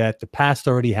happened yet. The past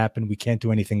already happened. We can't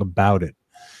do anything about it.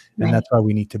 And that's why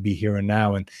we need to be here and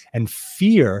now. And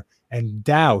fear and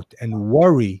doubt and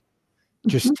worry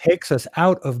just takes us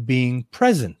out of being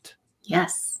present.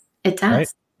 Yes, it does. Right?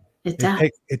 It does.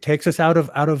 It takes us out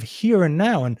of here and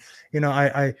now. And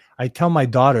I tell my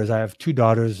daughters, I have two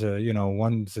daughters,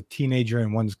 one's a teenager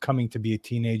and one's coming to be a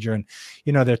teenager, and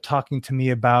they're talking to me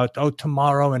about, oh,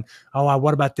 tomorrow, and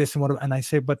what about this, and I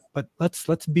say, but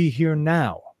let's be here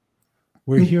now.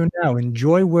 We're here now.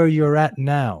 Enjoy where you're at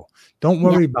now. Don't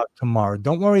worry about tomorrow.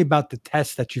 Don't worry about the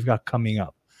test that you've got coming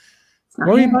up.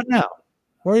 Worry about now.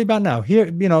 Worry about now. Here,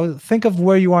 think of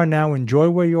where you are now. Enjoy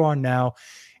where you are now.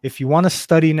 If you want to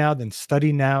study now, then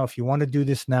study now. If you want to do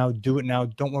this now, do it now.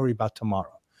 Don't worry about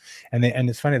tomorrow. And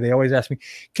it's funny. They always ask me,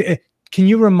 can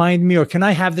you remind me, or can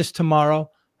I have this tomorrow?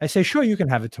 I say, sure, you can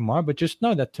have it tomorrow, but just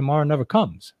know that tomorrow never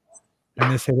comes.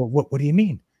 And they say, well, what do you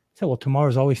mean? I say, well, tomorrow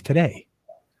is always today.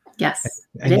 Yes.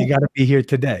 And you got to be here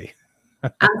today.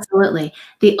 Absolutely.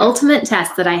 The ultimate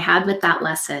test that I had with that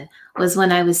lesson was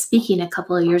when I was speaking a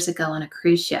couple of years ago on a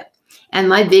cruise ship. And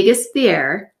my biggest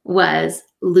fear was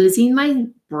losing my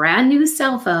brand new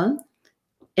cell phone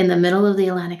in the middle of the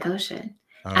Atlantic Ocean.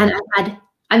 And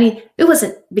it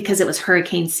wasn't because it was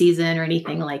hurricane season or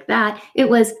anything like that. It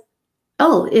was,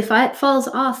 if it falls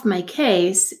off my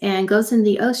case and goes in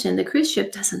the ocean, the cruise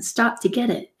ship doesn't stop to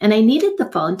get it. And I needed the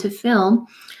phone to film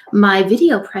my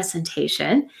video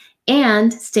presentation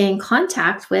and stay in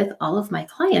contact with all of my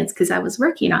clients because I was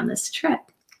working on this trip.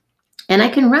 And I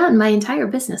can run my entire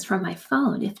business from my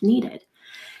phone if needed.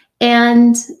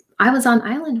 And I was on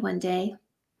island one day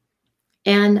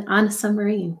and on a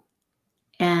submarine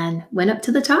and went up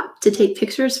to the top to take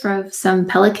pictures from some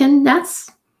pelican nests.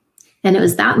 And it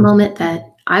was that moment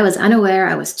that I was unaware.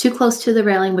 I was too close to the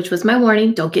railing, which was my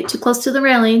warning. Don't get too close to the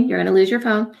railing. You're going to lose your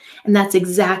phone. And that's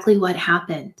exactly what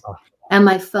happened. And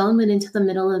my phone went into the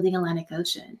middle of the Atlantic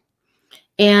Ocean.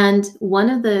 And one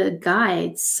of the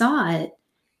guides saw it,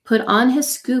 put on his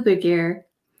scuba gear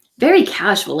very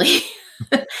casually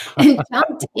and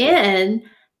jumped in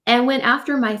and went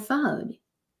after my phone.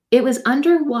 It was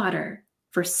underwater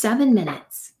for 7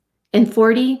 minutes and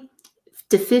 40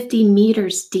 to 50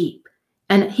 meters deep.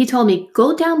 And he told me,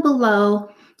 go down below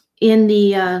in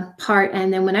the part.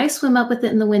 And then when I swim up with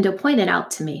it in the window, point it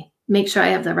out to me. Make sure I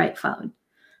have the right phone.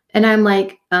 And I'm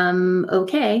like,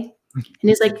 okay. And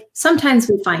he's like, sometimes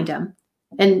we find them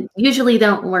and usually they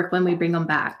don't work when we bring them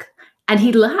back. And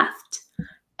he left.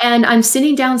 And I'm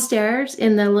sitting downstairs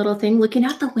in the little thing looking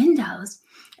out the windows.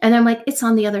 And I'm like, it's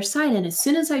on the other side. And as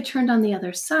soon as I turned on the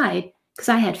other side, because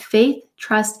I had faith,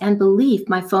 trust, and belief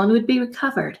my phone would be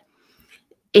recovered,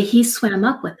 he swam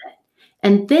up with it.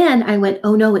 And then I went,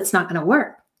 oh no, it's not going to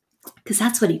work. Because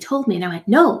that's what he told me. And I went,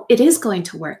 no, it is going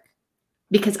to work.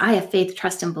 Because I have faith,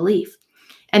 trust, and belief.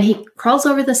 And he crawls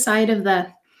over the side of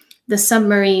the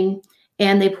submarine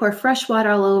and they pour fresh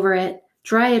water all over it,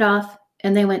 dry it off.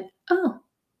 And they went, oh,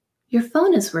 your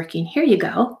phone is working. Here you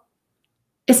go.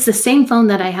 It's the same phone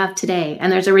that I have today.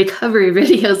 And there's a recovery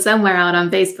video somewhere out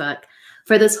on Facebook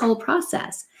for this whole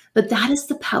process. But that is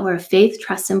the power of faith,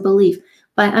 trust, and belief.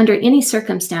 But under any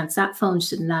circumstance, that phone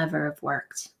should never have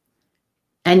worked.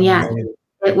 And yet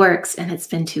it works. And it's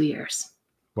been 2 years.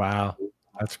 Wow.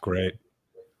 That's great.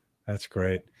 That's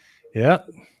great. Yeah.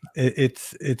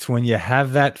 It's when you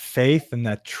have that faith and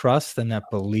that trust and that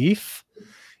belief,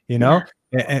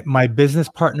 and my business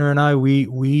partner and I,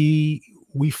 we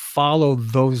follow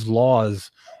those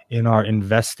laws in our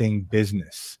investing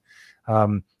business.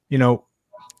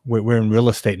 We're in real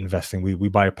estate investing. We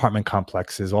buy apartment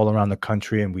complexes all around the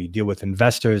country, and we deal with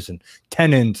investors and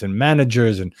tenants and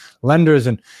managers and lenders,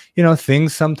 and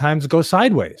things sometimes go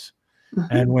sideways.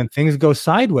 Mm-hmm. And when things go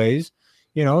sideways,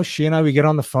 she and I, we get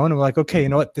on the phone and we're like, okay, you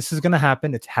know what? This is going to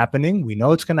happen. It's happening. We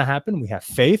know it's going to happen. We have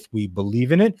faith. We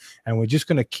believe in it. And we're just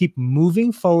going to keep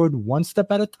moving forward one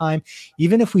step at a time,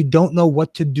 even if we don't know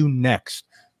what to do next.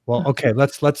 Well, okay,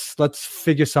 let's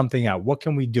figure something out. What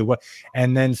can we do?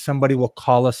 And then somebody will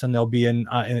call us and there'll be an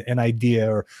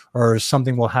idea or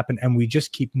something will happen. And we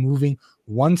just keep moving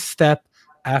one step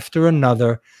after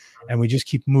another. And we just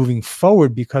keep moving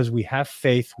forward because we have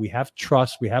faith, we have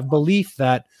trust, we have belief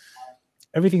that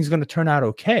everything's going to turn out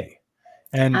okay.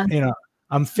 And,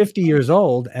 I'm 50 years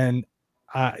old and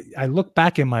I look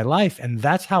back in my life and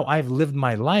that's how I've lived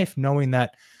my life, knowing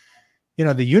that,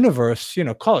 the universe,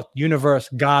 call it universe,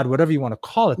 God, whatever you want to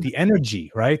call it, the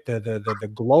energy, right?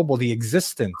 The global, the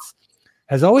existence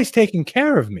has always taken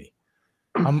care of me.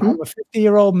 I'm a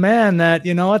 50-year-old man that,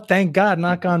 thank God,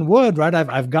 knock on wood, right?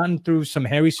 I've gotten through some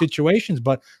hairy situations,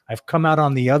 but I've come out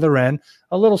on the other end,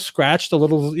 a little scratched, a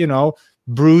little,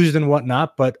 bruised and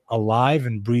whatnot, but alive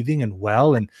and breathing and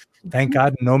well. And thank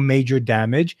God, no major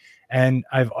damage. And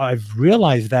I've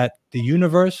realized that the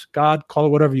universe, God, call it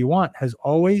whatever you want, has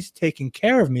always taken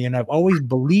care of me. And I've always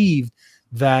believed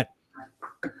that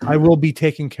I will be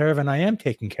taken care of, and I am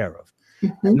taken care of.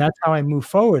 And that's how I move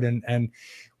forward. And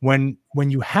when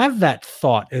you have that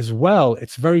thought as well,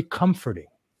 it's very comforting.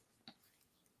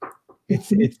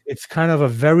 It's kind of a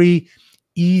very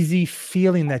easy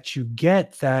feeling that you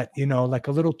get, that, you know, like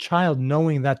a little child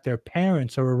knowing that their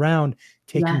parents are around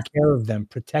taking care of them,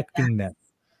 protecting them,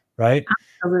 right?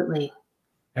 Absolutely.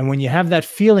 And when you have that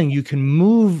feeling, you can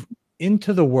move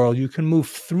into the world, you can move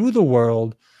through the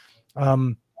world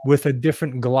with a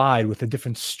different glide, with a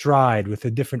different stride, with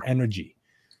a different energy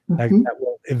that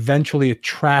will eventually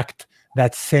attract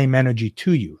that same energy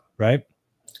to you, right?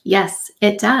 Yes,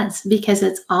 it does, because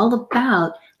it's all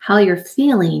about how you're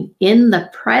feeling in the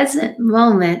present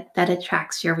moment that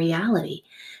attracts your reality.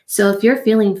 So if you're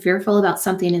feeling fearful about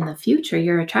something in the future,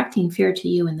 you're attracting fear to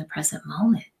you in the present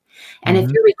moment. And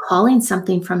if you're recalling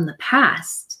something from the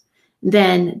past,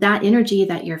 then that energy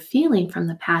that you're feeling from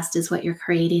the past is what you're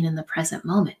creating in the present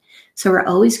moment. So we're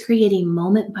always creating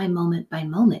moment by moment by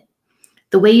moment.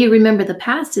 The way you remember the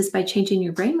past is by changing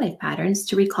your brainwave patterns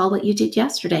to recall what you did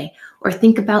yesterday or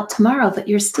think about tomorrow, but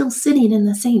you're still sitting in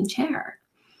the same chair.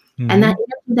 And that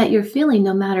energy that you're feeling,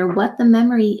 no matter what the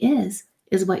memory is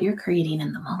what you're creating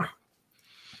in the moment.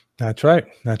 That's right.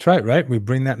 That's right. Right. We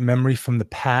bring that memory from the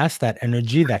past, that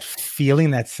energy, that feeling,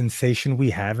 that sensation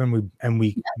we have, and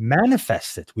we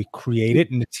manifest it. We create it,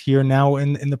 and it's here now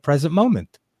in the present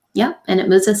moment. Yep. And it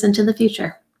moves us into the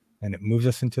future. And it moves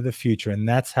us into the future. And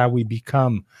that's how we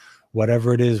become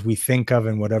whatever it is we think of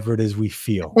and whatever it is we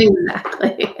feel.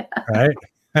 Exactly. Right?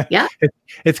 Yeah.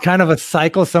 It's kind of a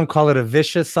cycle. Some call it a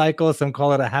vicious cycle. Some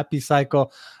call it a happy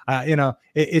cycle. You know,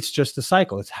 it's just a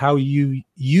cycle. It's how you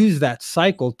use that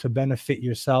cycle to benefit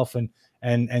yourself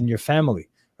and your family.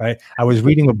 Right. I was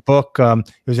reading a book. It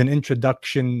was an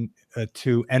introduction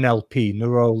to NLP,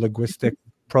 neuro-linguistic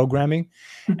programming.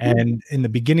 And in the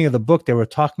beginning of the book, they were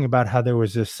talking about how there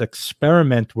was this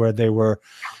experiment where they were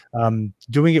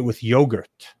doing it with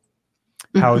yogurt.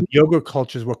 How yogurt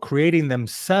cultures were creating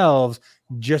themselves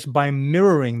just by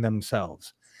mirroring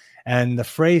themselves. And the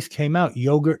phrase came out,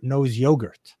 yogurt knows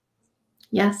yogurt.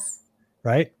 Yes.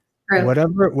 Right? True.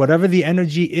 Whatever the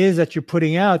energy is that you're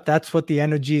putting out, that's what the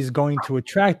energy is going to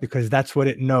attract, because that's what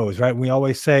it knows, right? We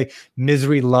always say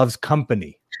misery loves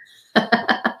company.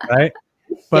 Right?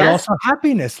 But also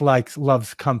happiness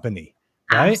loves company.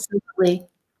 Right? Absolutely.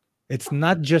 It's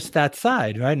not just that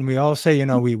side, right? And we all say, you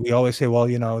know, we always say, well,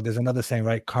 you know, there's another saying,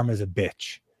 right? Karma's a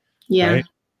bitch. Yeah. Right?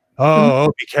 Oh,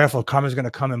 be careful. Karma's going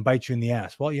to come and bite you in the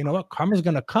ass. Well, you know what? Karma's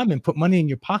going to come and put money in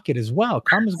your pocket as well.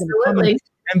 Karma's going to come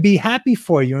and be happy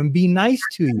for you and be nice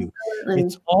to you.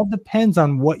 It all depends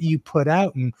on what you put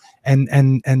out and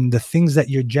the things that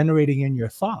you're generating in your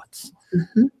thoughts.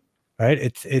 Right?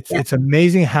 It's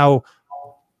amazing how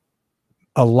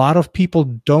a lot of people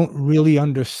don't really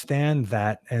understand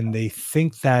that, and they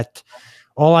think that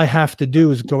all I have to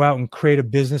do is go out and create a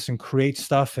business and create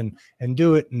stuff and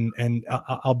do it, and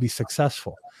I'll be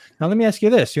successful. Now, let me ask you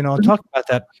this, you know, and talk about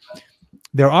that.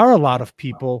 There are a lot of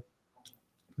people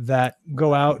that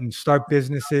go out and start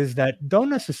businesses that don't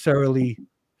necessarily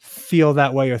feel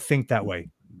that way or think that way.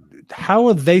 How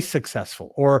are they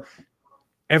successful? Or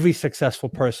every successful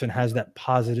person has that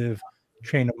positive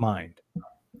train of mind?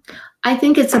 I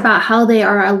think it's about how they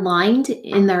are aligned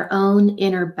in their own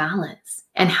inner balance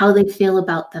and how they feel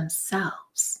about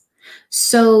themselves.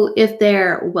 So if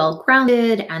they're well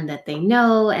grounded and that they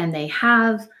know and they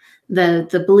have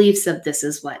the beliefs of this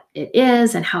is what it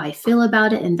is and how I feel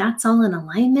about it, and that's all in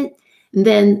alignment,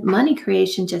 then money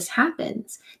creation just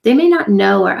happens. They may not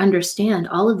know or understand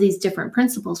all of these different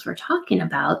principles we're talking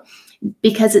about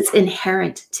because it's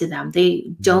inherent to them.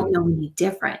 They don't know any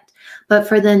different. But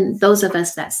for then those of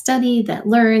us that study, that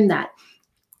learn, that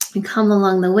come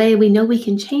along the way, we know we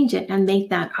can change it and make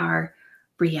that our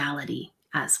reality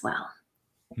as well.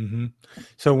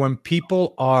 So when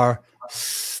people are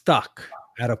stuck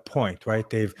at a point, right?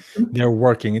 They're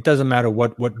working. It doesn't matter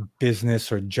what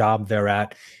business or job they're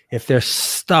at. If they're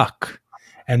stuck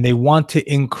and they want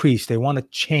to increase, they want to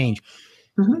change,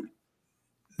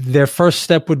 their first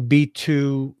step would be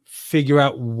to figure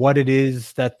out what it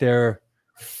is that they're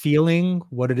feeling,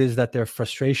 what it is that their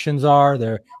frustrations are,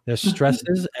 their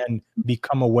stresses, and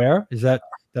become aware. Did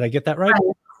I get that right?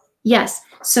 Yes.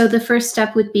 So the first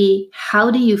step would be,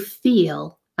 how do you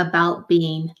feel about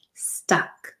being stuck?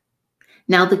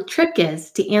 Now, the trick is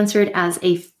to answer it as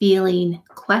a feeling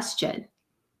question,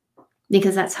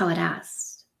 because that's how it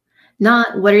asks.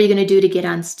 Not what are you going to do to get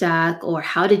unstuck, or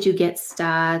how did you get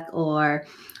stuck, or,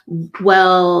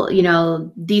 well, you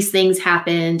know, these things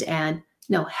happened. And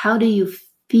no, how do you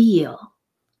feel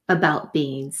about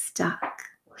being stuck?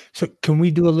 So can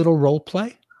we do a little role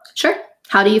play? Sure.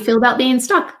 How do you feel about being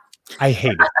stuck? I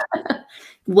hate it.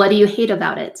 What do you hate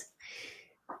about it?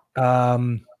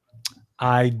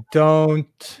 I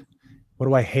don't. What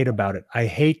do I hate about it? I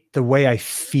hate the way I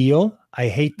feel. I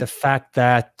hate the fact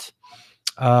that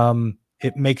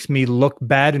it makes me look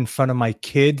bad in front of my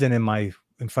kids and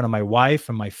in front of my wife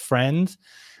and my friends.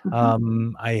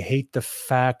 I hate the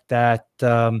fact that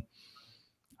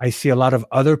I see a lot of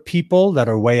other people that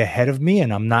are way ahead of me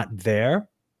and I'm not there.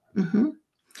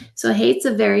 So hate's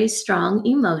a very strong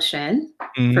emotion,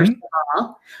 first of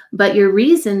all, but your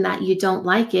reason that you don't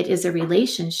like it is a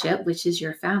relationship, which is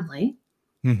your family.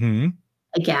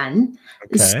 Again.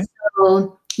 Okay.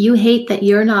 So you hate that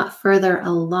you're not further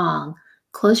along.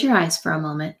 Close your eyes for a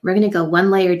moment. We're going to go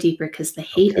one layer deeper because the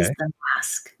hate is the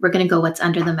mask. We're going to go what's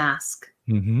under the mask.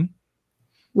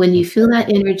 When you feel that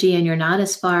energy and you're not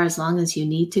as far as long as you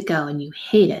need to go and you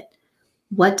hate it,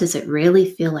 what does it really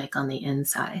feel like on the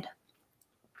inside?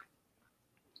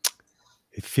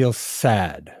 It feels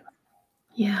sad.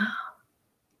 Yeah.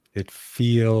 It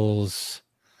feels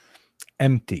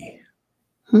empty.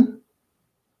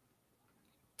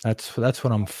 That's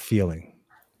what I'm feeling.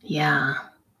 Yeah.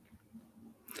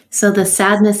 So the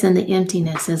sadness and the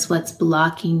emptiness is what's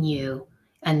blocking you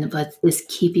and what is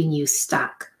keeping you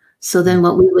stuck. So then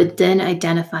what we would then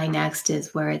identify next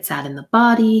is where it's at in the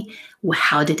body.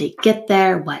 How did it get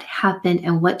there? What happened?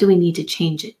 And what do we need to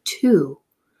change it to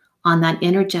on that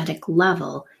energetic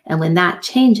level? And when that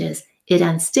changes, it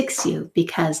unsticks you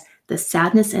because the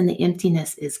sadness and the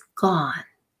emptiness is gone.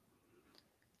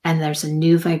 And there's a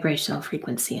new vibrational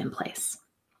frequency in place.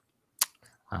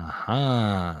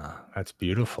 That's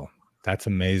beautiful. That's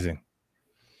amazing.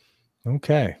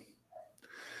 Okay.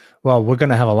 Well, we're going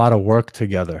to have a lot of work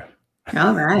together.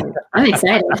 All right. I'm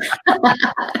excited.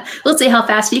 We'll see how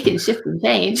fast you can shift and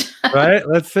change. Right?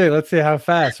 Let's see how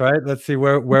fast, right? Let's see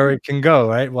where it can go,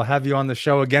 right? We'll have you on the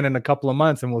show again in a couple of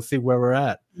months and we'll see where we're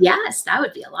at. Yes, that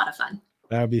would be a lot of fun.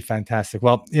 That would be fantastic.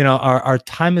 Well, our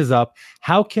time is up.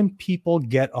 How can people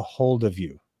get a hold of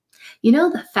you?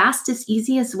 The fastest,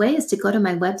 easiest way is to go to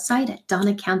my website at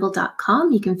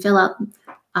donnacampbell.com. You can fill out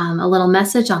a little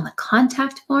message on the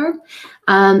contact form.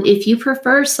 If you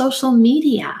prefer social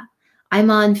media, I'm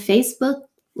on Facebook,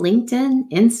 LinkedIn,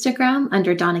 Instagram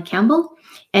under Donna Campbell,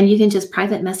 and you can just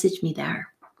private message me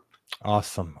there.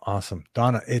 Awesome.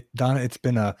 Donna, it's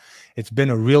been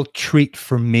a real treat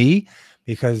for me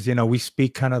because, we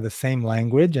speak kind of the same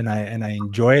language and I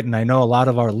enjoy it. And I know a lot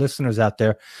of our listeners out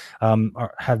there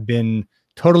have been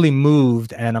totally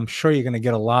moved. And I'm sure you're going to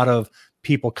get a lot of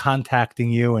people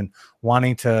contacting you and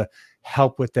wanting to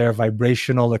help with their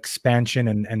vibrational expansion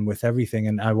and with everything.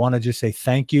 And I want to just say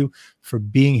thank you for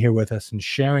being here with us and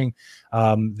sharing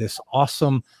this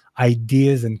awesome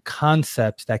ideas and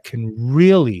concepts that can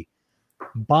really,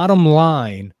 bottom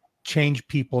line, change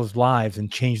people's lives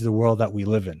and change the world that we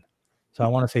live in. So I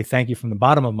want to say thank you from the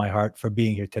bottom of my heart for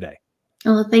being here today.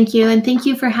 Oh, thank you. And thank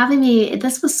you for having me.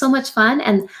 This was so much fun.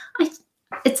 And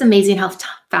it's amazing how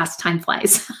fast time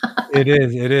flies. It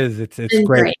is. It's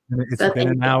great. It's been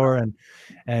an hour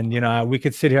and we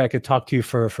could sit here. I could talk to you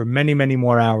for many, many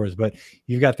more hours, but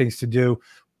you've got things to do.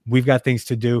 We've got things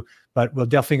to do, but we're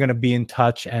definitely going to be in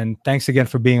touch. And thanks again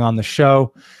for being on the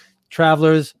show.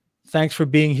 Travelers, thanks for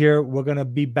being here. We're going to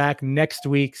be back next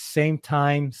week, same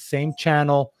time, same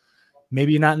channel.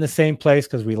 Maybe not in the same place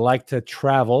because we like to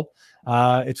travel.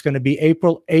 It's going to be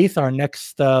April 8th, our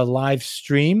next live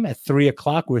stream at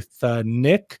 3:00 with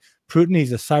Nick Pruton.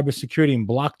 He's a cybersecurity and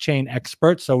blockchain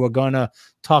expert. So we're going to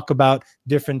talk about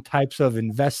different types of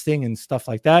investing and stuff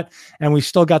like that. And we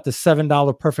still got the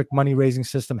 $7 perfect money raising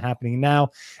system happening now.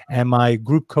 And my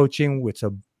group coaching, it's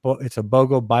a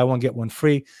BOGO, buy one, get one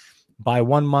free. Buy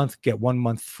 1 month, get 1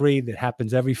 month free. That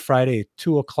happens every Friday at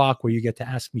 2:00 where you get to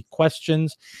ask me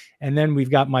questions. And then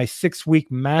we've got my 6-week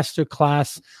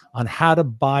masterclass on how to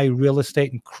buy real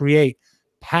estate and create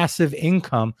passive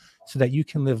income so that you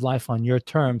can live life on your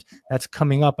terms. That's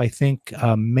coming up, I think,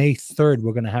 May 3rd.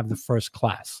 We're going to have the first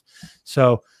class.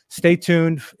 So stay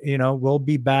tuned. We'll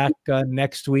be back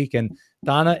next week. And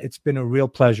Donna, it's been a real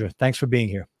pleasure. Thanks for being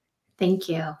here. Thank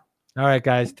you. All right,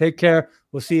 guys. Take care.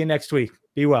 We'll see you next week.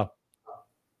 Be well.